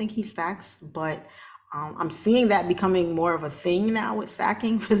stacks. I don't think he stacks, but I'm seeing that becoming more of a thing now with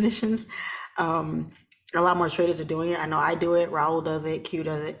stacking positions. A lot more traders are doing it. I know I do it. Raul does it. Q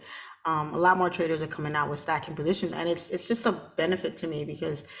does it. A lot more traders are coming out with stacking positions, and it's just a benefit to me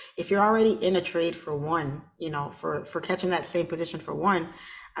because if you're already in a trade for one, for catching that same position for one,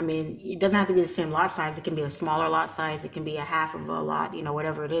 I mean, it doesn't have to be the same lot size. It can be a smaller lot size. It can be a half of a lot,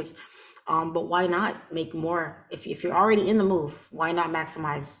 whatever it is. But why not make more? If you're already in the move, why not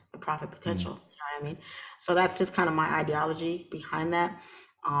maximize the profit potential? Mm-hmm. You know what I mean? So that's just kind of my ideology behind that.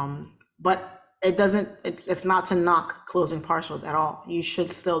 But it's not to knock closing partials at all. You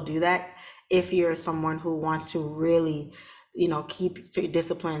should still do that if you're someone who wants to really, keep your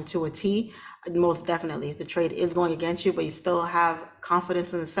discipline to a T. Most definitely, the trade is going against you, but you still have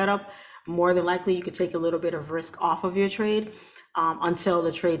confidence in the setup. more than likely you could take a little bit of risk off of your trade until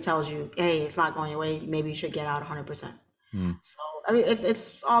the trade tells you, hey, it's not going your way. Maybe you should get out 100%. Hmm. So I mean,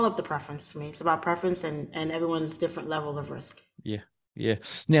 it's all up to preference to me. It's about preference and everyone's different level of risk. Yeah. Yeah.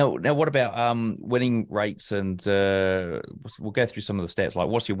 Now, what about winning rates? And we'll go through some of the stats. Like,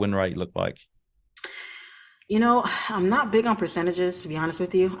 what's your win rate look like? You know, I'm not big on percentages, to be honest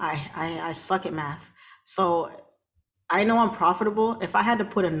with you. I suck at math. So I know I'm profitable. If I had to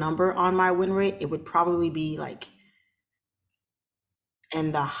put a number on my win rate, it would probably be like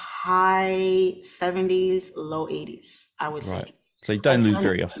in the high 70s, low 80s, I would Right. say. So you Like don't for lose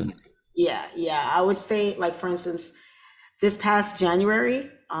very instance, often. yeah. I would say, like for instance, this past January,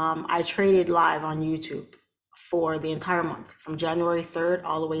 I traded live on YouTube for the entire month, from January 3rd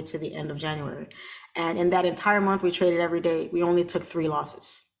all the way to the end of January. And in that entire month, we traded every day. We only took 3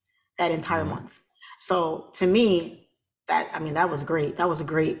 losses that entire Right. month. So to me, I mean, that was great. That was a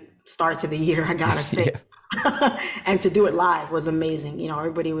great start to the year, I gotta say. Yeah. And to do it live was amazing. You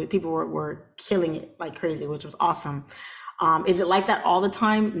know, people were killing it like crazy, which was awesome. Is it like that all the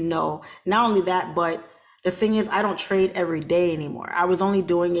time? No. Not only that, but the thing is, I don't trade every day anymore. I was only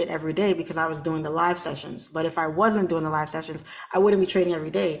doing it every day because I was doing the live sessions. But if I wasn't doing the live sessions, I wouldn't be trading every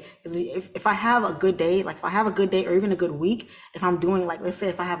day. Because if I have a good day, like if I have a good day or even a good week, if I'm doing like, let's say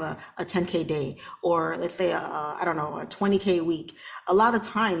if I have a 10K day, or let's say, I don't know, a 20K week, a lot of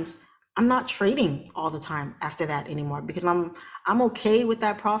times I'm not trading all the time after that anymore because I'm okay with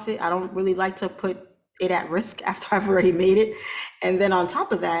that profit. I don't really like to put it at risk after I've already made it. And then on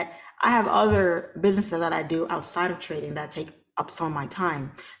top of that, I have other businesses that I do outside of trading that take up some of my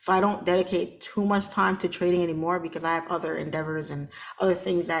time. So I don't dedicate too much time to trading anymore because I have other endeavors and other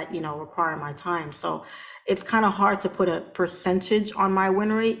things that, require my time. So it's kind of hard to put a percentage on my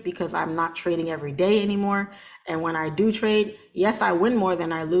win rate because I'm not trading every day anymore. And when I do trade, yes, I win more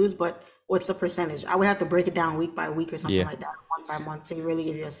than I lose, but what's the percentage? I would have to break it down week by week or something Yeah. like that, month by month, to really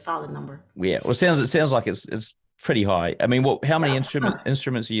give you a solid number. Yeah. Well, it sounds like it's pretty high. I mean, how many Yeah.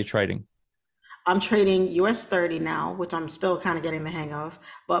 instruments are you trading? I'm trading US 30 now, which I'm still kind of getting the hang of,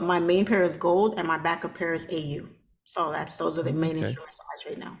 but my main pair is gold and my backup pair is AU. So those are the main Okay. instruments that I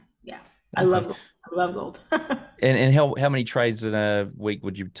trade now. Yeah. I Okay. love gold. I love gold. And how many trades in a week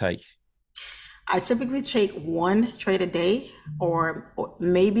would you take? I typically take one trade a day or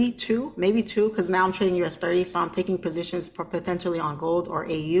maybe two, because now I'm trading US 30. So I'm taking positions potentially on gold or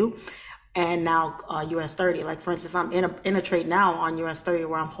AU and now US 30. Like for instance, I'm in a trade now on US 30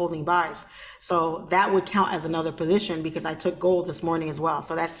 where I'm holding buys. So that would count as another position because I took gold this morning as well.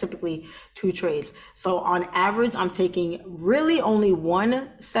 So that's typically 2 trades. So on average, I'm taking really only one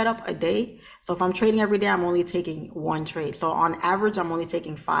setup a day. So if I'm trading every day, I'm only taking one trade. So on average, I'm only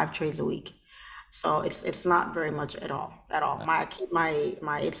taking 5 trades a week. So it's not very much at all, at all. My I keep my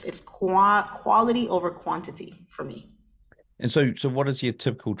it's quality over quantity for me. And so what is your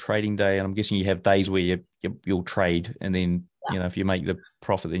typical trading day? And I'm guessing you have days where you'll trade, and then if you make the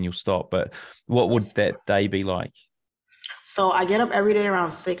profit, then you'll stop. But what would Yes. that day be like? So I get up every day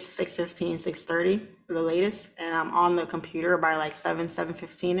around 6:15, 6:30, the latest, and I'm on the computer by like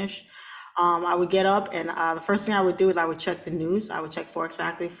 7:15 ish. I would get up and the first thing I would do is I would check the news. I would check Forex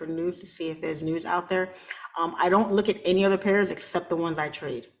Factory for news to see if there's news out there. I don't look at any other pairs except the ones I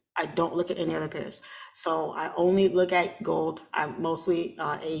trade. I don't look at any other pairs. So I only look at gold. I'm mostly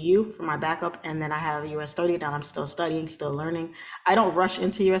AU for my backup, and then I have US 30 that I'm still studying, still learning. I don't rush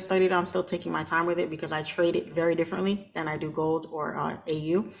into US 30 that I'm still taking my time with it because I trade it very differently than I do gold or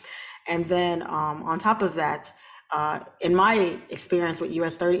AU. And then on top of that, in my experience with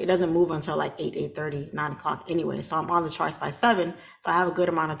US 30, it doesn't move until like 8, 8:30, 9 o'clock anyway. So I'm on the charts by 7. So I have a good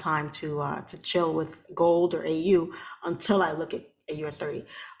amount of time to chill with gold or AU until I look at a US 30.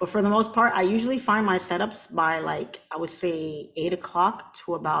 But for the most part, I usually find my setups by like, I would say 8 o'clock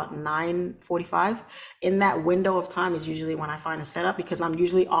to about 9:45. In that window of time is usually when I find a setup because I'm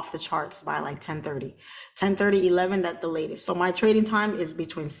usually off the charts by like 10:30. 10:30, 11 at the latest. So my trading time is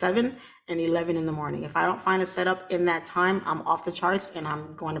between 7 and 11 in the morning. If I don't find a setup in that time, I'm off the charts and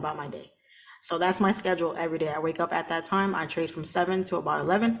I'm going about my day. So that's my schedule every day. I wake up at that time, I trade from 7 to about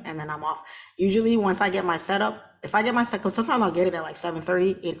 11, and then I'm off. Usually once I get my setup, if I get my setup, sometimes I'll get it at like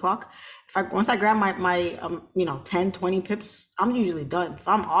 7:30, 8 o'clock. Once I grab my 10, 20 pips, I'm usually done.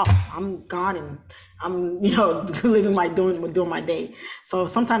 So I'm off. I'm gone and I'm, living doing my day. So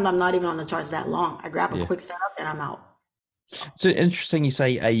sometimes I'm not even on the charts that long. I grab a Yeah. quick setup and I'm out. So interesting you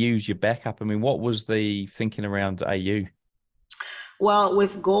say AU's your backup. I mean, what was the thinking around AU? Well,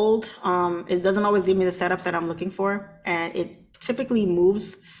 with gold, it doesn't always give me the setups that I'm looking for, and typically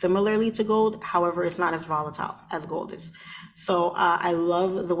moves similarly to gold. However, it's not as volatile as gold is. So I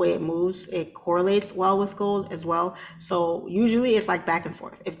love the way it moves. It correlates well with gold as well. So usually it's like back and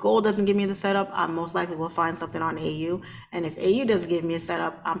forth. If gold doesn't give me the setup, I most likely will find something on AU. And if AU doesn't give me a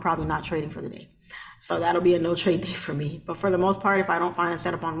setup, I'm probably not trading for the day. So that'll be a no trade day for me. But for the most part, if I don't find a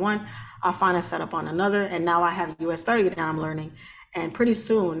setup on one, I'll find a setup on another. And now I have US 30 that I'm learning. And pretty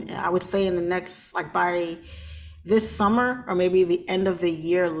soon, I would say in the next, like by this summer or maybe the end of the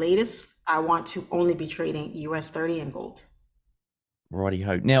year latest, I want to only be trading US 30 and gold. Righty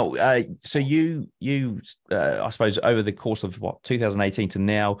ho. Now, so I suppose over the course of 2018 to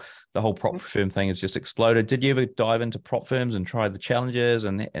now, the whole prop firm thing has just exploded. Did you ever dive into prop firms and try the challenges,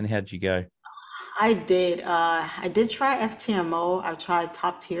 and how did you go? I did. I did try FTMO. I've tried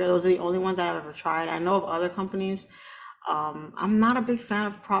Top Tier. Those are the only ones that I've ever tried. I know of other companies. I'm not a big fan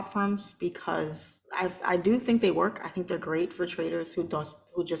of prop firms because I do think they work. I think they're great for traders who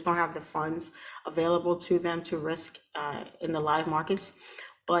just don't have the funds available to them to risk in the live markets.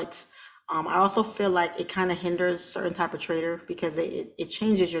 But I also feel like it kind of hinders certain type of trader because it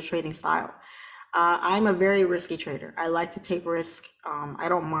changes your trading style. I'm a very risky trader. I like to take risk. I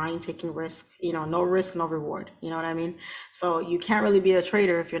don't mind taking risk. No risk, no reward. You know what I mean? So you can't really be a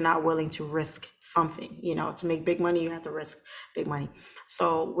trader if you're not willing to risk something. To make big money, you have to risk big money.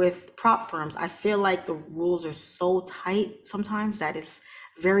 So with prop firms, I feel like the rules are so tight sometimes that it's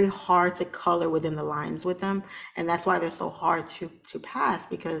very hard to color within the lines with them, and that's why they're so hard to pass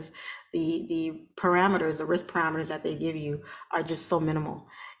because the parameters, the risk parameters that they give you are just so minimal,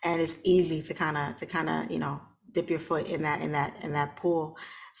 and it's easy to kind of dip your foot in that pool.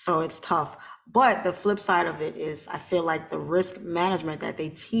 So it's tough. But the flip side of it is I feel like the risk management that they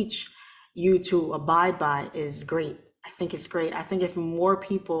teach you to abide by is great. I think it's great. I think if more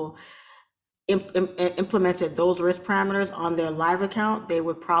people implemented those risk parameters on their live account, they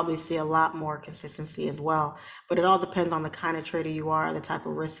would probably see a lot more consistency as well. But it all depends on the kind of trader you are, the type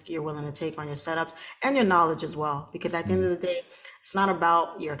of risk you're willing to take on your setups, and your knowledge as well. Because at the end of the day, it's not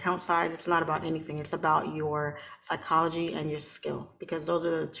about your account size, it's not about anything. It's about your psychology and your skill, because those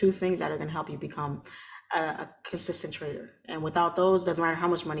are the two things that are going to help you become a consistent trader. And without those, doesn't matter how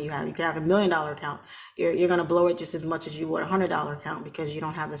much money you have. You could have $1 million account. You're going to blow it just as much as you would $100 account because you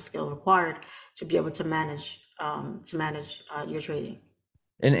don't have the skill required to be able to manage your trading.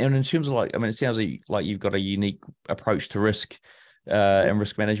 And in terms of it sounds like you've got a unique approach to risk and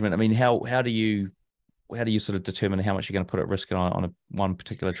risk management. I mean, how do you sort of determine how much you're going to put at risk on one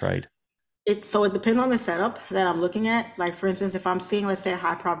particular trade? So it depends on the setup that I'm looking at. Like for instance, if I'm seeing, let's say, a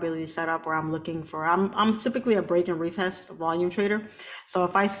high probability setup where I'm typically a break and retest volume trader. So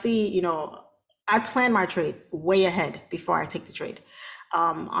if I see, I plan my trade way ahead before I take the trade.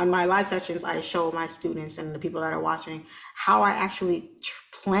 On my live sessions, I show my students and the people that are watching how I actually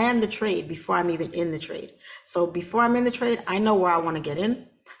plan the trade before I'm even in the trade. So before I'm in the trade, I know where I want to get in.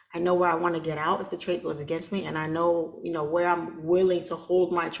 I know where I want to get out if the trade goes against me, and I know, where I'm willing to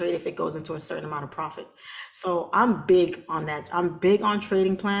hold my trade if it goes into a certain amount of profit. So I'm big on that. I'm big on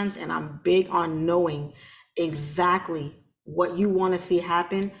trading plans, and I'm big on knowing exactly what you want to see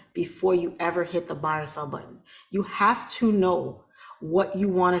happen before you ever hit the buy or sell button. You have to know what you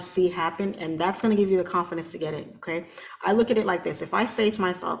want to see happen, and that's going to give you the confidence to get in. Okay, I look at it like this: if I say to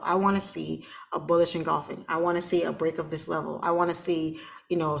myself, I want to see a bullish engulfing, I want to see a break of this level, I want to see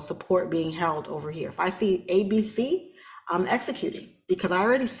support being held over here. If I see ABC, I'm executing, because I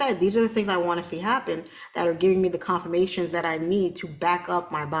already said these are the things I want to see happen that are giving me the confirmations that I need to back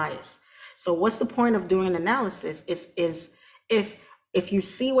up my bias. So what's the point of doing an analysis is if you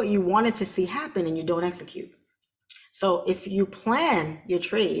see what you wanted to see happen and you don't execute. So if you plan your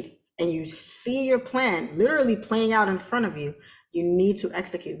trade and you see your plan literally playing out in front of you, you need to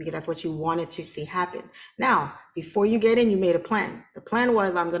execute, because that's what you wanted to see happen. Now, before you get in, you made a plan. The plan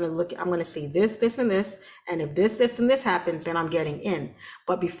was, I'm going to see this, this, and this. And if this, this, and this happens, then I'm getting in.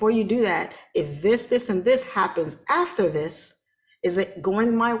 But before you do that, if this, this, and this happens after this, is it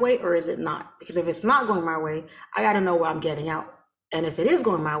going my way or is it not? Because if it's not going my way, I got to know where I'm getting out. And if it is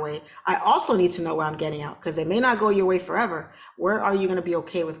going my way, I also need to know where I'm getting out, because it may not go your way forever. Where are you going to be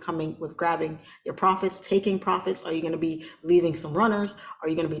okay with grabbing your profits, taking profits? Are you going to be leaving some runners? Are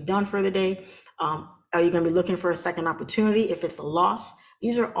you going to be done for the day? Are you going to be looking for a second opportunity if it's a loss?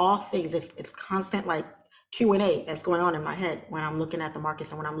 These are all things. It's constant like Q&A that's going on in my head when I'm looking at the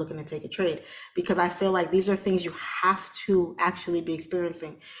markets and when I'm looking to take a trade, because I feel like these are things you have to actually be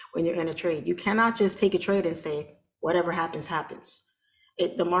experiencing when you're in a trade. You cannot just take a trade and say, whatever happens, happens.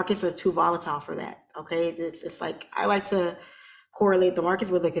 The markets are too volatile for that. Okay, it's like I like to correlate the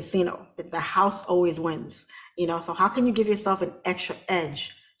markets with a casino. The house always wins, so how can you give yourself an extra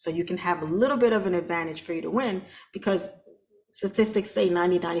edge so you can have a little bit of an advantage for you to win? Because statistics say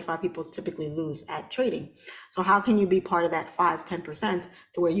 95 people typically lose at trading. So how can you be part of that 5-10%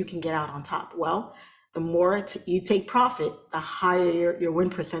 to where you can get out on top? Well, the more you take profit, the higher your win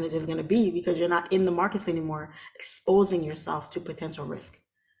percentage is going to be, because you're not in the markets anymore, exposing yourself to potential risk.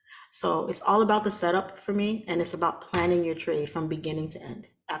 So it's all about the setup for me, and it's about planning your trade from beginning to end.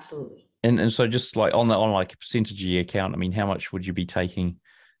 Absolutely. And so just like on like a percentage of your account, I mean, how much would you be taking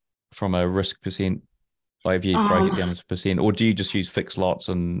from a risk percent? Like if you break it down as percent, or do you just use fixed lots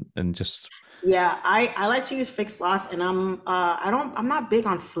and just? Yeah, I like to use fixed lots, and I'm not big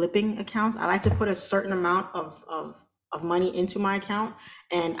on flipping accounts. I like to put a certain amount of money into my account,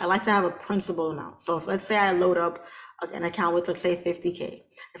 and I like to have a principal amount. So if, let's say I load up an account with, let's say, 50K.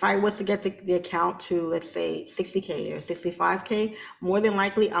 If I was to get the account to, let's say, 60K or 65K, more than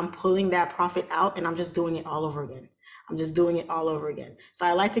likely I'm pulling that profit out and I'm just doing it all over again. So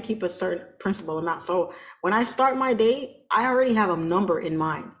I like to keep a certain principal amount. So when I start my day, I already have a number in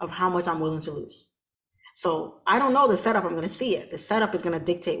mind of how much I'm willing to lose. So I don't know the setup. I'm going to see it. The setup is going to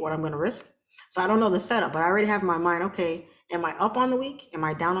dictate what I'm going to risk. So I don't know the setup, but I already have in my mind, okay, am I up on the week? Am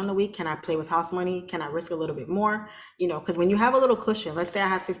I down on the week? Can I play with house money? Can I risk a little bit more? Because when you have a little cushion, let's say I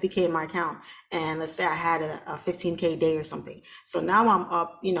have 50K in my account, and let's say I had a 15K day or something. So now I'm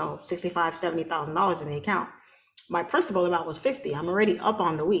up, $65,000, $70,000 in the account. My principal amount was 50. I'm already up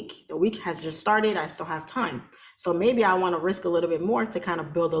on the week. The week has just started. I still have time. So maybe I want to risk a little bit more to kind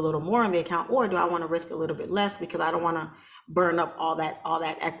of build a little more on the account, or do I want to risk a little bit less because I don't want to burn up all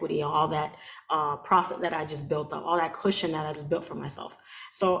that equity, all that profit that I just built up, all that cushion that I just built for myself.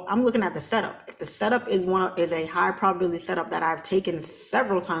 So I'm looking at the setup. If the setup is a high probability setup that I've taken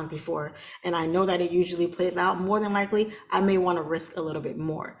several times before, and I know that it usually plays out, more than likely I may want to risk a little bit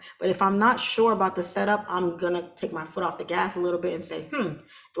more. But if I'm not sure about the setup, I'm gonna take my foot off the gas a little bit and say,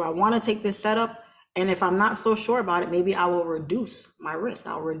 do I want to take this setup? And if I'm not so sure about it, maybe I will reduce my risk.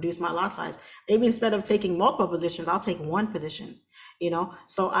 I'll reduce my lot size. Maybe instead of taking multiple positions, I'll take one position.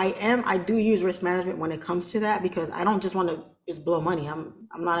 So I do use risk management when it comes to that, because I don't just want to just blow money. I'm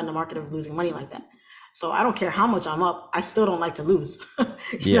not in the market of losing money like that. So I don't care how much I'm up. I still don't like to lose.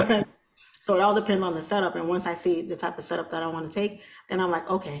 You know what I mean? So it all depends on the setup. And once I see the type of setup that I want to take, then I'm like,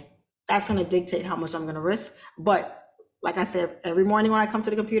 okay, that's going to dictate how much I'm going to risk. But like I said, every morning when I come to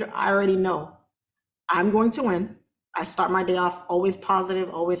the computer, I already know I'm going to win. I start my day off always positive,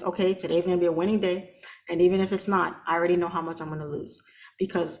 always, okay, today's going to be a winning day. And even if it's not, I already know how much I'm going to lose,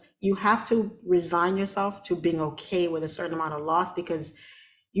 because you have to resign yourself to being okay with a certain amount of loss, because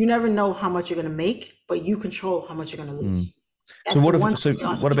you never know how much you're going to make, but you control how much you're going to lose. So what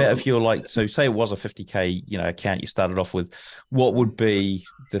about if you're like, so say it was a 50K, account you started off with, what would be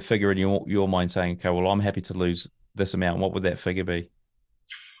the figure in your mind saying, okay, well, I'm happy to lose this amount? What would that figure be?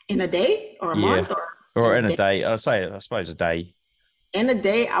 In a day or a month or in a day? I suppose a day. In a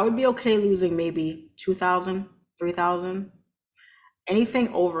day, I would be okay losing maybe 2,000, 3,000.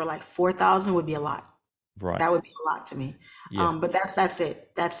 Anything over like 4,000 would be a lot. Right. That would be a lot to me. Yeah. But that's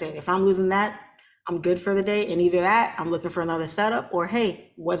it. If I'm losing that, I'm good for the day. And either that, I'm looking for another setup, or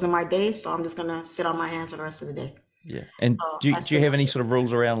hey, wasn't my day, so I'm just gonna sit on my hands for the rest of the day. Yeah. And do you have any sort of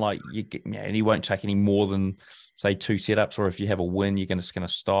rules around, like and you won't take any more than say 2 setups, or if you have a win, you're just gonna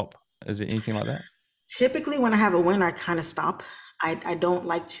stop? Is it anything like that? Typically, when I have a win, I kind of stop. I don't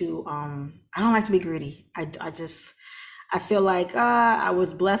like to be greedy. I feel like I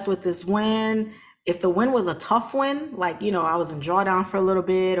was blessed with this win. If the win was a tough win, like, I was in drawdown for a little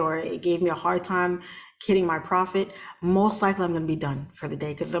bit, or it gave me a hard time hitting my profit, most likely I'm going to be done for the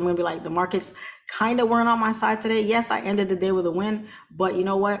day, because I'm going to be like, the markets kind of weren't on my side today. Yes, I ended the day with a win, but you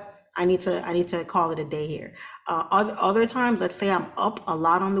know what? I need to call it a day here. Other times, let's say I'm up a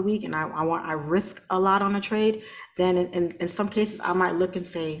lot on the week and I risk a lot on a trade, then in some cases I might look and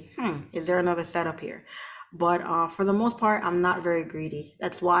say, is there another setup here? But for the most part, I'm not very greedy.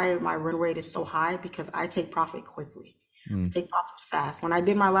 That's why my win rate is so high, because I take profit quickly. I take profit fast. When I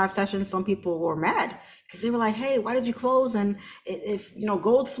did my live session, some people were mad because they were like, hey, why did you close? And if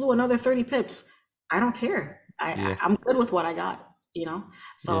gold flew another 30 pips, I don't care. I'm good with what I got.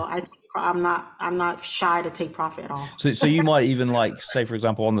 So yeah. I'm not shy to take profit at all. So you might even, like, say, for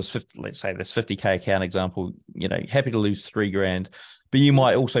example, on this let's say this 50K account example, happy to lose $3,000, but you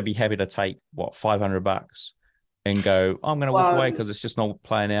might also be happy to take $500 and go, I'm going to walk away because it's just not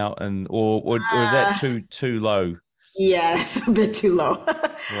playing out, or is that too low? Yeah, it's a bit too low.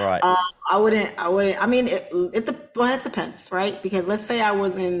 Right. I wouldn't. I mean, it depends, right? Because let's say I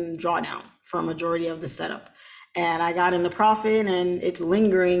was in drawdown for a majority of the setup, and I got into profit, and it's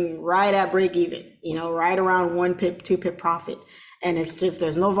lingering right at break even, right around 1 pip, 2 pip profit. And it's just,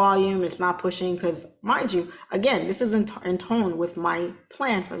 there's no volume, it's not pushing. Because, mind you, again, this is in tone with my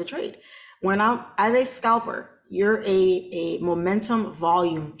plan for the trade. When I'm as a scalper, you're a momentum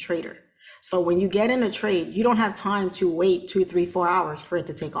volume trader. So when you get in a trade, you don't have time to wait 2, 3, 4 hours for it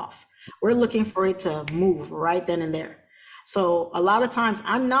to take off. We're looking for it to move right then and there. So a lot of times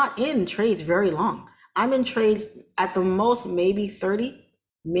I'm not in trades very long. I'm in trades at the most maybe 30,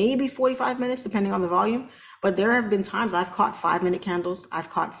 maybe 45 minutes, depending on the volume. But there have been times I've caught 5 minute candles, I've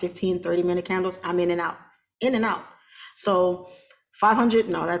caught 15, 30 minute candles. I'm in and out, in and out. So 500,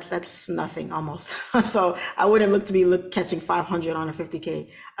 no, that's nothing almost. So I wouldn't look to be catching 500 on a 50K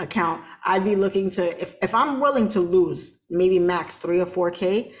account. I'd be looking to, if I'm willing to lose maybe max 3 or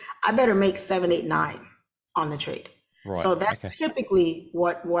 4K, I better make 7, 8, 9 on the trade. Right. So that's typically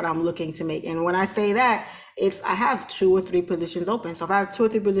what I'm looking to make. And when I say that, it's, I have 2 or 3 positions open. So if I have 2 or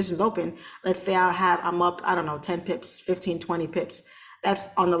 3 positions open, let's say I'm up, I don't know, 10 pips, 15, 20 pips. That's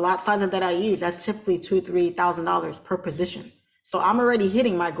on the lot sizes that I use. That's typically $2,000-$3,000 per position. So I'm already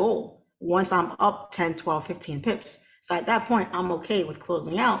hitting my goal once I'm up 10, 12, 15 pips. So at that point, I'm okay with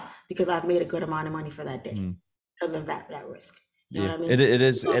closing out because I've made a good amount of money for that day because of that risk. You know what I mean?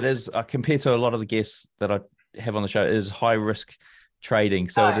 It is compared to a lot of the guests that I have on the show, it is high risk trading.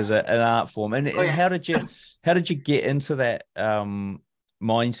 So it is an art form. And how did you get into that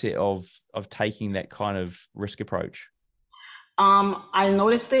mindset of taking that kind of risk approach? I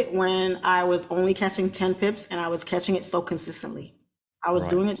noticed it when I was only catching 10 pips and I was catching it so consistently. I was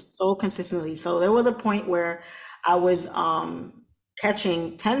doing it so consistently. So there was a point where I was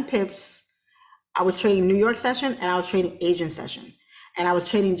catching 10 pips. I was trading New York session and I was trading Asian session. And I was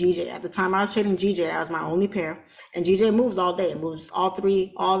trading GJ. At the time I was trading GJ, that was my only pair. And GJ moves all day, it moves all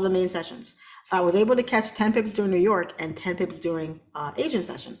the main sessions. So I was able to catch 10 pips during New York and 10 pips during Asian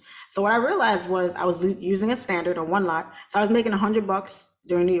session. So what I realized was I was using a standard on one lot. So I was making $100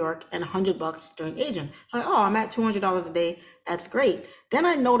 during New York and $100 during Asian. I'm like, oh, I'm at $200 a day. That's great. Then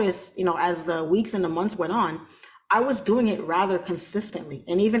I noticed, as the weeks and the months went on, I was doing it rather consistently.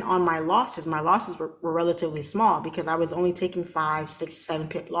 And even on my losses were relatively small because I was only taking 5, 6, 7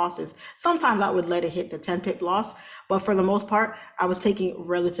 pip losses. Sometimes I would let it hit the 10 pip loss, but for the most part, I was taking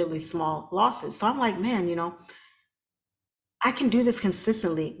relatively small losses. So I'm like, man, I can do this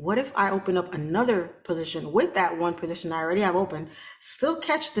consistently. What if I open up another position with that one position I already have open, still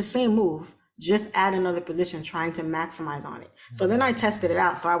catch the same move, just add another position trying to maximize on it. So then I tested it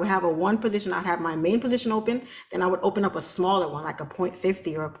out. So I would have one position, I'd have my main position open, then I would open up a smaller one, like a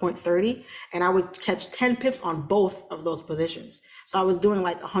 0.50 or a 0.30, and I would catch 10 pips on both of those positions. So I was doing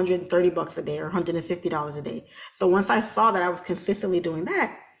like $130 a day or $150 a day. So once I saw that I was consistently doing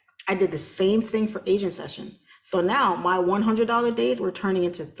that, I did the same thing for Asian session. So now my $100 days were turning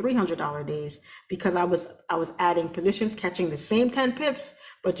into $300 days because I was adding positions, catching the same 10 pips,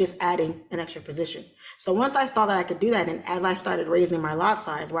 but just adding an extra position. So once I saw that I could do that, and as I started raising my lot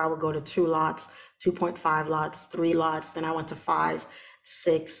size, where I would go to 2 lots, 2.5 lots, 3 lots, then I went to 5,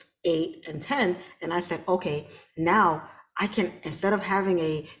 6, 8, and 10, and I said, okay, now I can, instead of having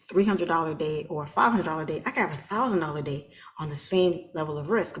a $300 day or a $500 day, I can have a $1,000 day on the same level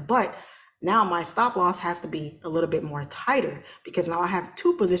of risk. But now my stop loss has to be a little bit more tighter because now I have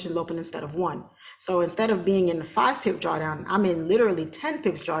 2 positions open instead of 1. So instead of being in the 5 pip drawdown, I'm in literally 10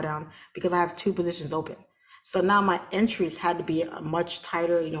 pips drawdown because I have 2 positions open. So now my entries had to be much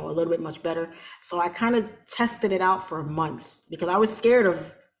tighter, a little bit much better. So I kind of tested it out for months because I was scared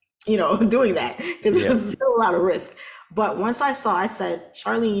of, doing that because it was still a lot of risk. But once I said,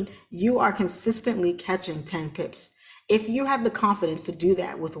 Charlene, you are consistently catching 10 pips. If you have the confidence to do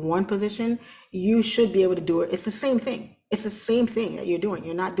that with one position, you should be able to do it. It's the same thing. It's the same thing that you're doing.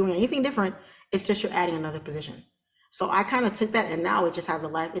 You're not doing anything different. It's just you're adding another position. So I kind of took that and now it just has a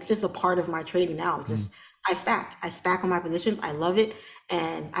life. It's just a part of my trading now. I stack on my positions. I love it.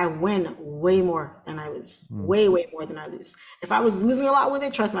 And I win way more than I lose. Way more than I lose. If I was losing a lot with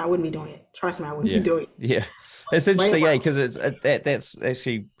it, trust me, I wouldn't be doing it. Trust me, I wouldn't be doing it. Yeah. It's interesting, because that's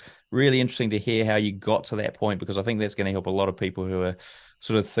actually really interesting to hear how you got to that point, because I think that's going to help a lot of people who are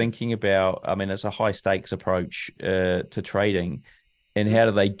sort of thinking about, it's a high stakes approach to trading, and how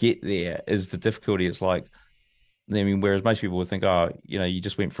do they get there is the difficulty. It's like, whereas most people would think, you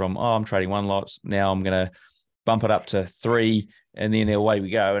just went from, I'm trading 1 lot, now I'm going to bump it up to 3, and then away we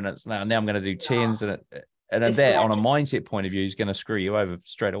go. And it's now I'm going to do 10s, and that on a mindset point of view is going to screw you over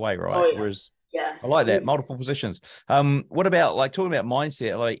straight away, right? Oh, yeah. Whereas I like that, multiple positions. What about talking about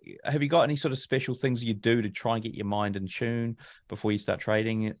mindset? Have you got any sort of special things you do to try and get your mind in tune before you start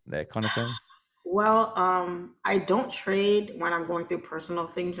trading, that kind of thing? Well, I don't trade when I'm going through personal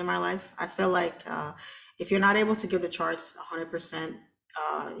things in my life. I feel like if you're not able to give the charts 100%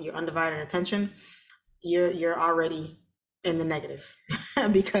 your undivided attention, you're already in the negative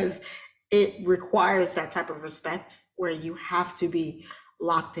because it requires that type of respect where you have to be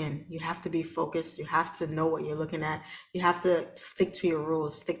locked in. You have to be focused. You have to know what you're looking at. You have to stick to your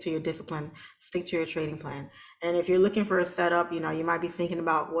rules, stick to your discipline, stick to your trading plan. And if you're looking for a setup, you might be thinking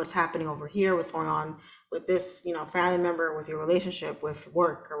about what's happening over here, what's going on with this, family member, with your relationship, with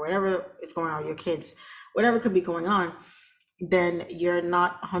work, or whatever is going on with your kids, whatever could be going on, then you're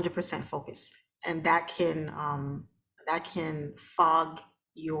not 100% focused, and that can fog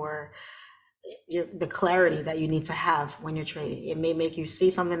your the clarity that you need to have when you're trading. It may make you see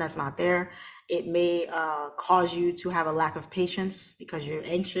something that's not there. It may cause you to have a lack of patience because you're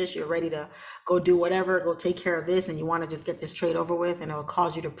anxious, you're ready to go do whatever, go take care of this, and you want to just get this trade over with, and it will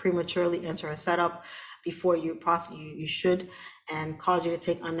cause you to prematurely enter a setup before you should, and cause you to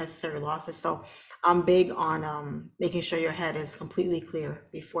take unnecessary losses. So I'm big on making sure your head is completely clear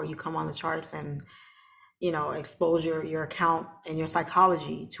before you come on the charts and expose your account and your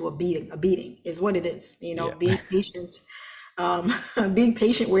psychology to a beating is what it is. Yeah. Being patient, being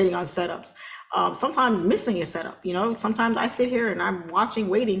patient, waiting on setups. Sometimes missing your setup. Sometimes I sit here and I'm watching,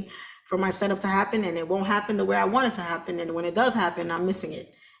 waiting for my setup to happen, and it won't happen the way I want it to happen. And when it does happen, I'm missing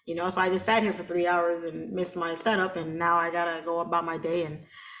it. So I just sat here for 3 hours and missed my setup, and now I gotta go about my day. And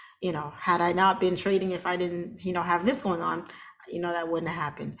had I not been trading, if I didn't, have this going on, that wouldn't have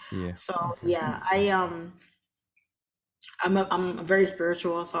happened. Yeah. So Okay. yeah, I'm very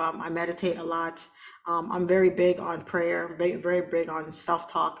spiritual, so I meditate a lot. I'm very big on prayer, very, very big on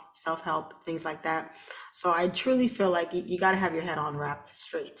self-talk, self-help, things like that. So I truly feel like you got to have your head on wrapped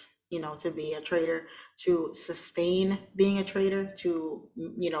straight, to be a trader, to sustain being a trader, to,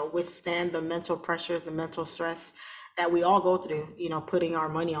 withstand the mental pressures, the mental stress that we all go through, putting our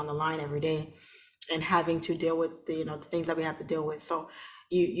money on the line every day and having to deal with the things that we have to deal with. So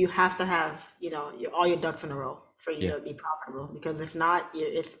you have to have all your ducks in a row for you Yeah. to be profitable, because if not,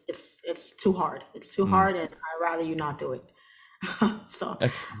 it's too hard. It's too Mm. hard, and I'd rather you not do it. So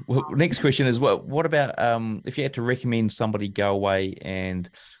Okay. Well, next question is what about if you had to recommend somebody go away and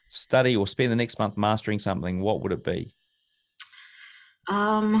study or spend the next month mastering something, what would it be?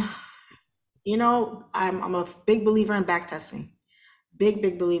 um I'm a big believer in back testing.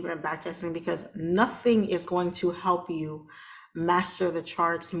 Big believer in back testing, because nothing is going to help you master the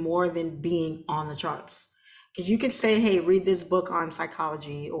charts more than being on the charts. Because you could say, hey, read this book on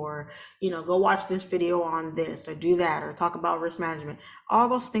psychology, or go watch this video on this, or do that, or talk about risk management. All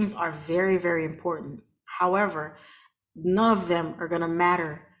those things are very, very important. However, none of them are going to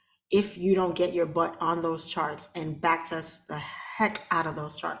matter if you don't get your butt on those charts and back test the heck out of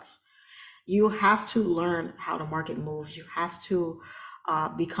those charts. You have to learn how the market moves. You have to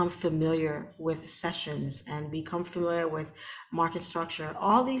become familiar with sessions and become familiar with market structure.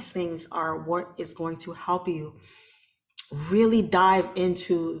 All these things are what is going to help you really dive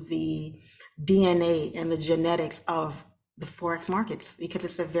into the DNA and the genetics of the Forex markets, because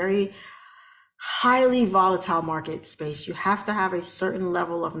it's a very highly volatile market space. You have to have a certain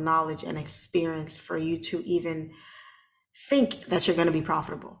level of knowledge and experience for you to even think that you're going to be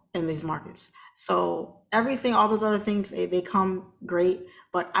profitable in these markets. So everything, all those other things, they come great,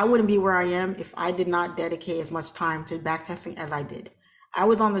 but I wouldn't be where I am if I did not dedicate as much time to backtesting as I did. I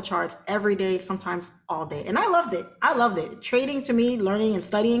was on the charts every day, sometimes all day, and I loved it. I loved it. Trading, to me, learning and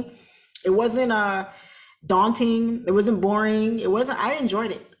studying, it wasn't daunting. It wasn't boring. It wasn't. I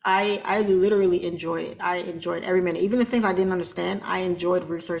enjoyed it. I literally enjoyed it. I enjoyed every minute, even the things I didn't understand. I enjoyed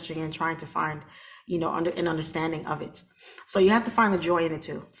researching and trying to find an understanding of it. So you have to find the joy in it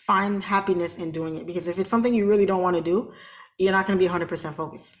too. Find happiness in doing it, because if it's something you really don't want to do, you're not going to be 100%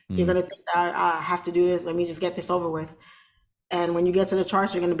 focused. You're Mm. going to think, I have to do this. Let me just get this over with. And when you get to the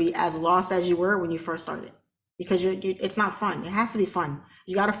charts, you're going to be as lost as you were when you first started, because it's not fun. It has to be fun.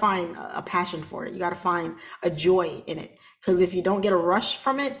 You got to find a passion for it. You got to find a joy in it, because if you don't get a rush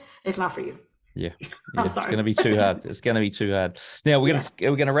from it, it's not for you. Yeah. I'm It's sorry. going to be too hard. It's going to be too hard. Now we're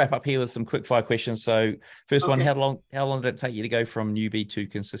going to wrap up here with some quick fire questions. So first one, Okay. how long did it take you to go from newbie to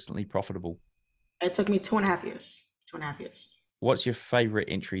consistently profitable? It took me 2.5 years. 2.5 years. What's your favorite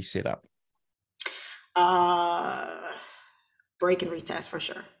entry setup? Uh, Break and retest for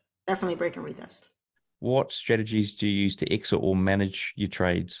sure. Definitely break and retest. What strategies do you use to exit or manage your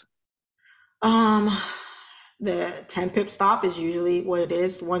trades? Um, the 10 pip stop is usually what it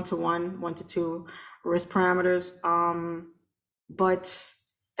is, 1 to 1, 1 to 2 risk parameters. But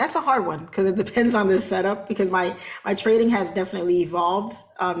That's a hard one because it depends on the setup. Because my trading has definitely evolved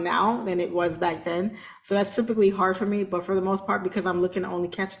now than it was back then. So that's typically hard for me. But for the most part, because I'm looking to only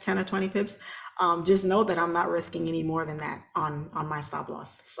catch 10 or 20 pips, just know that I'm not risking any more than that on my stop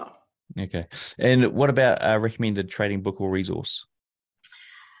loss. So. Okay. And what about a recommended trading book or resource?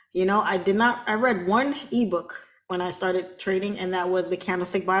 I read one ebook when I started trading, and that was the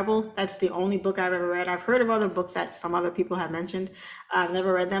Candlestick Bible. That's the only book I've ever read. I've heard of other books that some other people have mentioned. I've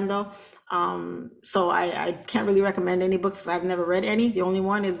never read them though. So I can't really recommend any books. I've never read any. The only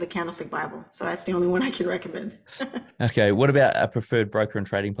one is the Candlestick Bible. So that's the only one I can recommend. Okay. What about a preferred broker and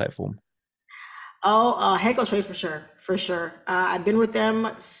trading platform? Oh, Henko Trade for sure, for sure. I've been with them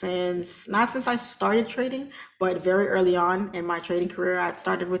not since I started trading, but very early on in my trading career, I've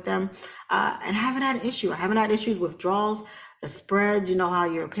started with them, and I haven't had an issue. I haven't had issues with withdrawals, the spreads. You know how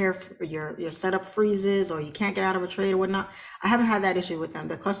your setup freezes or you can't get out of a trade or whatnot. I haven't had that issue with them.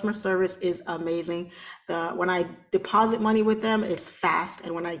 The customer service is amazing. When I deposit money with them, it's fast,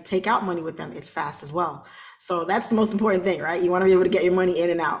 and when I take out money with them, it's fast as well. So that's the most important thing, right? You want to be able to get your money in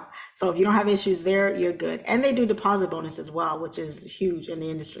and out. So if you don't have issues there, you're good. And they do deposit bonus as well, which is huge in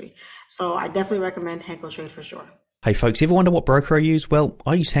the industry. So I definitely recommend Henko Trade for sure. Hey folks, ever wonder what broker I use? Well,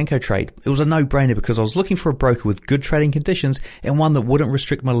 I use Henko Trade. It was a no-brainer because I was looking for a broker with good trading conditions and one that wouldn't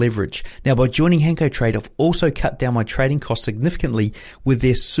restrict my leverage. Now, by joining Henko Trade, I've also cut down my trading costs significantly with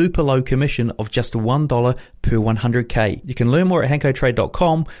their super low commission of just $1 per 100K. You can learn more at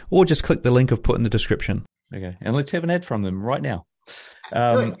henkotrade.com or just click the link I've put in the description. Okay, and let's have an ad from them right now.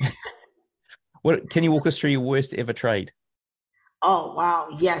 What can you walk us through your worst ever trade? Oh wow,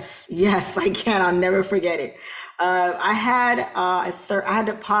 yes, I can. I'll never forget it. I had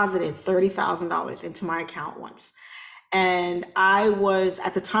deposited $30,000 into my account once, and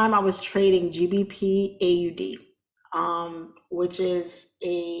at the time I was trading GBP AUD, which is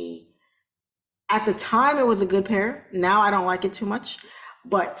at the time it was a good pair. Now I don't like it too much,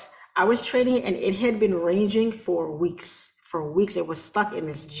 but I was trading it and it had been ranging for weeks. For weeks, it was stuck in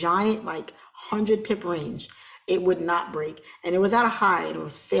this giant, 100 pip range. It would not break. And it was at a high and it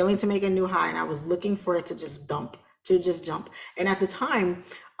was failing to make a new high. And I was looking for it to just jump. And at the time,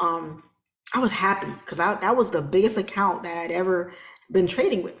 I was happy because that was the biggest account that I'd ever been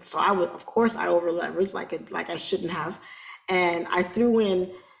trading with. So of course, I over leveraged like I shouldn't have. And I threw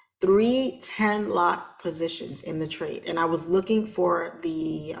in 3 10-lot positions in the trade, and I was looking for not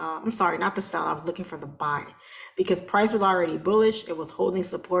the sell. I was looking for the buy because price was already bullish. It was holding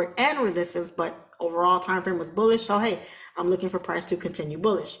support and resistance, but overall time frame was bullish. So hey, I'm looking for price to continue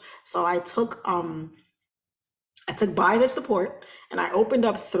bullish. So I took buys at support, and I opened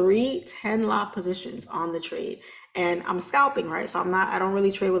up 3 10-lot positions on the trade. And I'm scalping, right? So I don't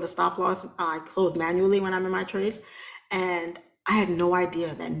really trade with a stop loss. I close manually when I'm in my trades, and I had no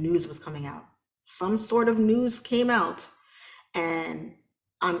idea that news was coming out. Some sort of news came out, and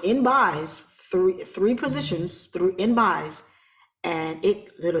I'm in buys, three positions in buys, and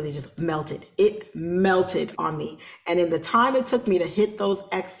it literally just melted. It melted on me. And in the time it took me to hit those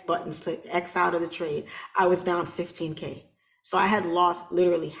X buttons to X out of the trade, I was down 15K. So I had lost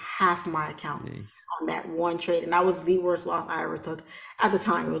literally half my account on that one trade. And that was the worst loss I ever took. At the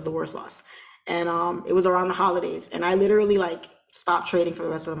time, it was the worst loss. And it was around the holidays. And I literally stopped trading for the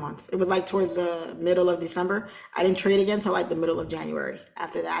rest of the month. It was towards the middle of December. I didn't trade again till the middle of January.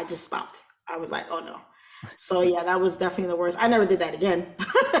 After that, I just stopped. I was like, oh no. So yeah, that was definitely the worst. I never did that again.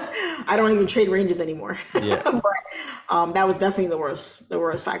 I don't even trade ranges anymore. Yeah. But that was definitely the worst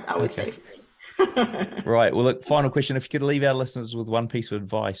I would say for me. Right. Well, look, final question. If you could leave our listeners with one piece of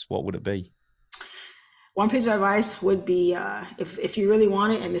advice, what would it be? One piece of advice would be, if you really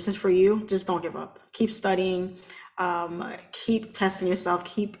want it and this is for you, just don't give up. Keep studying, keep testing yourself,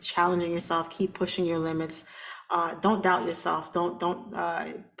 keep challenging yourself, keep pushing your limits. Don't doubt yourself. Don't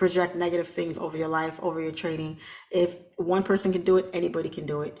project negative things over your life, over your training. If one person can do it, anybody can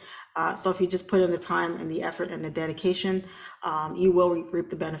do it. So if you just put in the time and the effort and the dedication, you will reap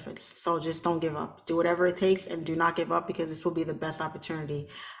the benefits. So just don't give up. Do whatever it takes and do not give up, because this will be the best opportunity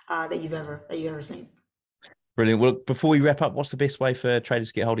that you've ever seen. Brilliant. Well, before we wrap up, what's the best way for traders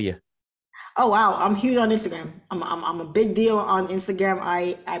to get hold of you? Oh wow, I'm huge on Instagram. I'm a big deal on Instagram.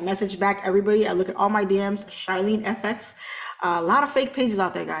 I message back everybody. I look at all my DMs. Charlene FX. A lot of fake pages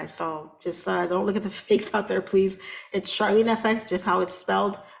out there, guys. So just don't look at the fakes out there, please. It's Charlene FX, just how it's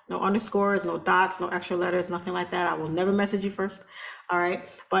spelled. No underscores, no dots, no extra letters, nothing like that. I will never message you first. All right.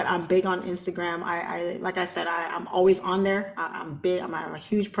 But I'm big on Instagram. I like I said, I'm always on there. I'm big. I have a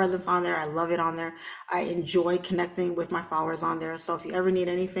huge presence on there. I love it on there. I enjoy connecting with my followers on there. So if you ever need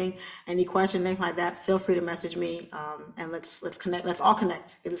anything, any question, anything like that, feel free to message me. And let's connect. Let's all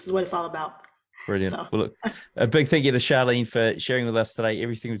connect. This is what it's all about. Brilliant. So. Well, look, a big thank you to Charlene for sharing with us today.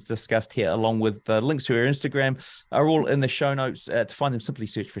 Everything we've discussed here, along with links to her Instagram, are all in the show notes. To find them, simply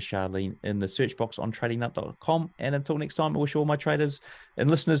search for Charlene in the search box on tradingnut.com. And until next time, I wish all my traders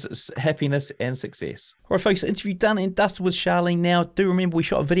and listeners happiness and success. All right, folks, interview done and dusted with Charlene. Now, do remember we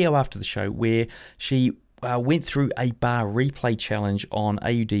shot a video after the show where she went through a bar replay challenge on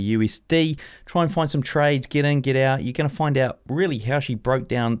AUD USD. Try and find some trades, get in, get out. You're going to find out really how she broke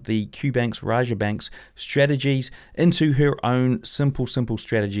down the QBanks, Rajabank's strategies into her own simple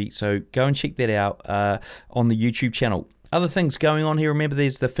strategy. So go and check that out on the YouTube channel. Other things going on here, remember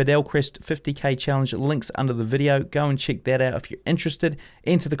there's the Fidel Crest 50K challenge, links under the video. Go and check that out if you're interested.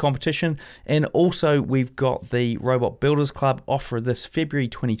 Enter the competition. And also we've got the Robot Builders Club offer this February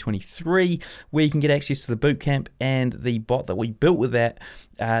 2023, where you can get access to the bootcamp and the bot that we built with that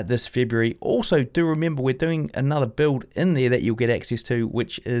this February. Also, do remember we're doing another build in there that you'll get access to,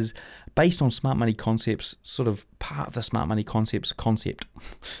 which is based on Smart Money Concepts, sort of part of the Smart Money Concepts concept.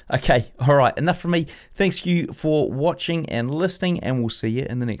 Okay, all right, enough from me. Thanks you for watching and listening, and we'll see you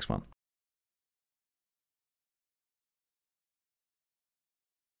in the next one.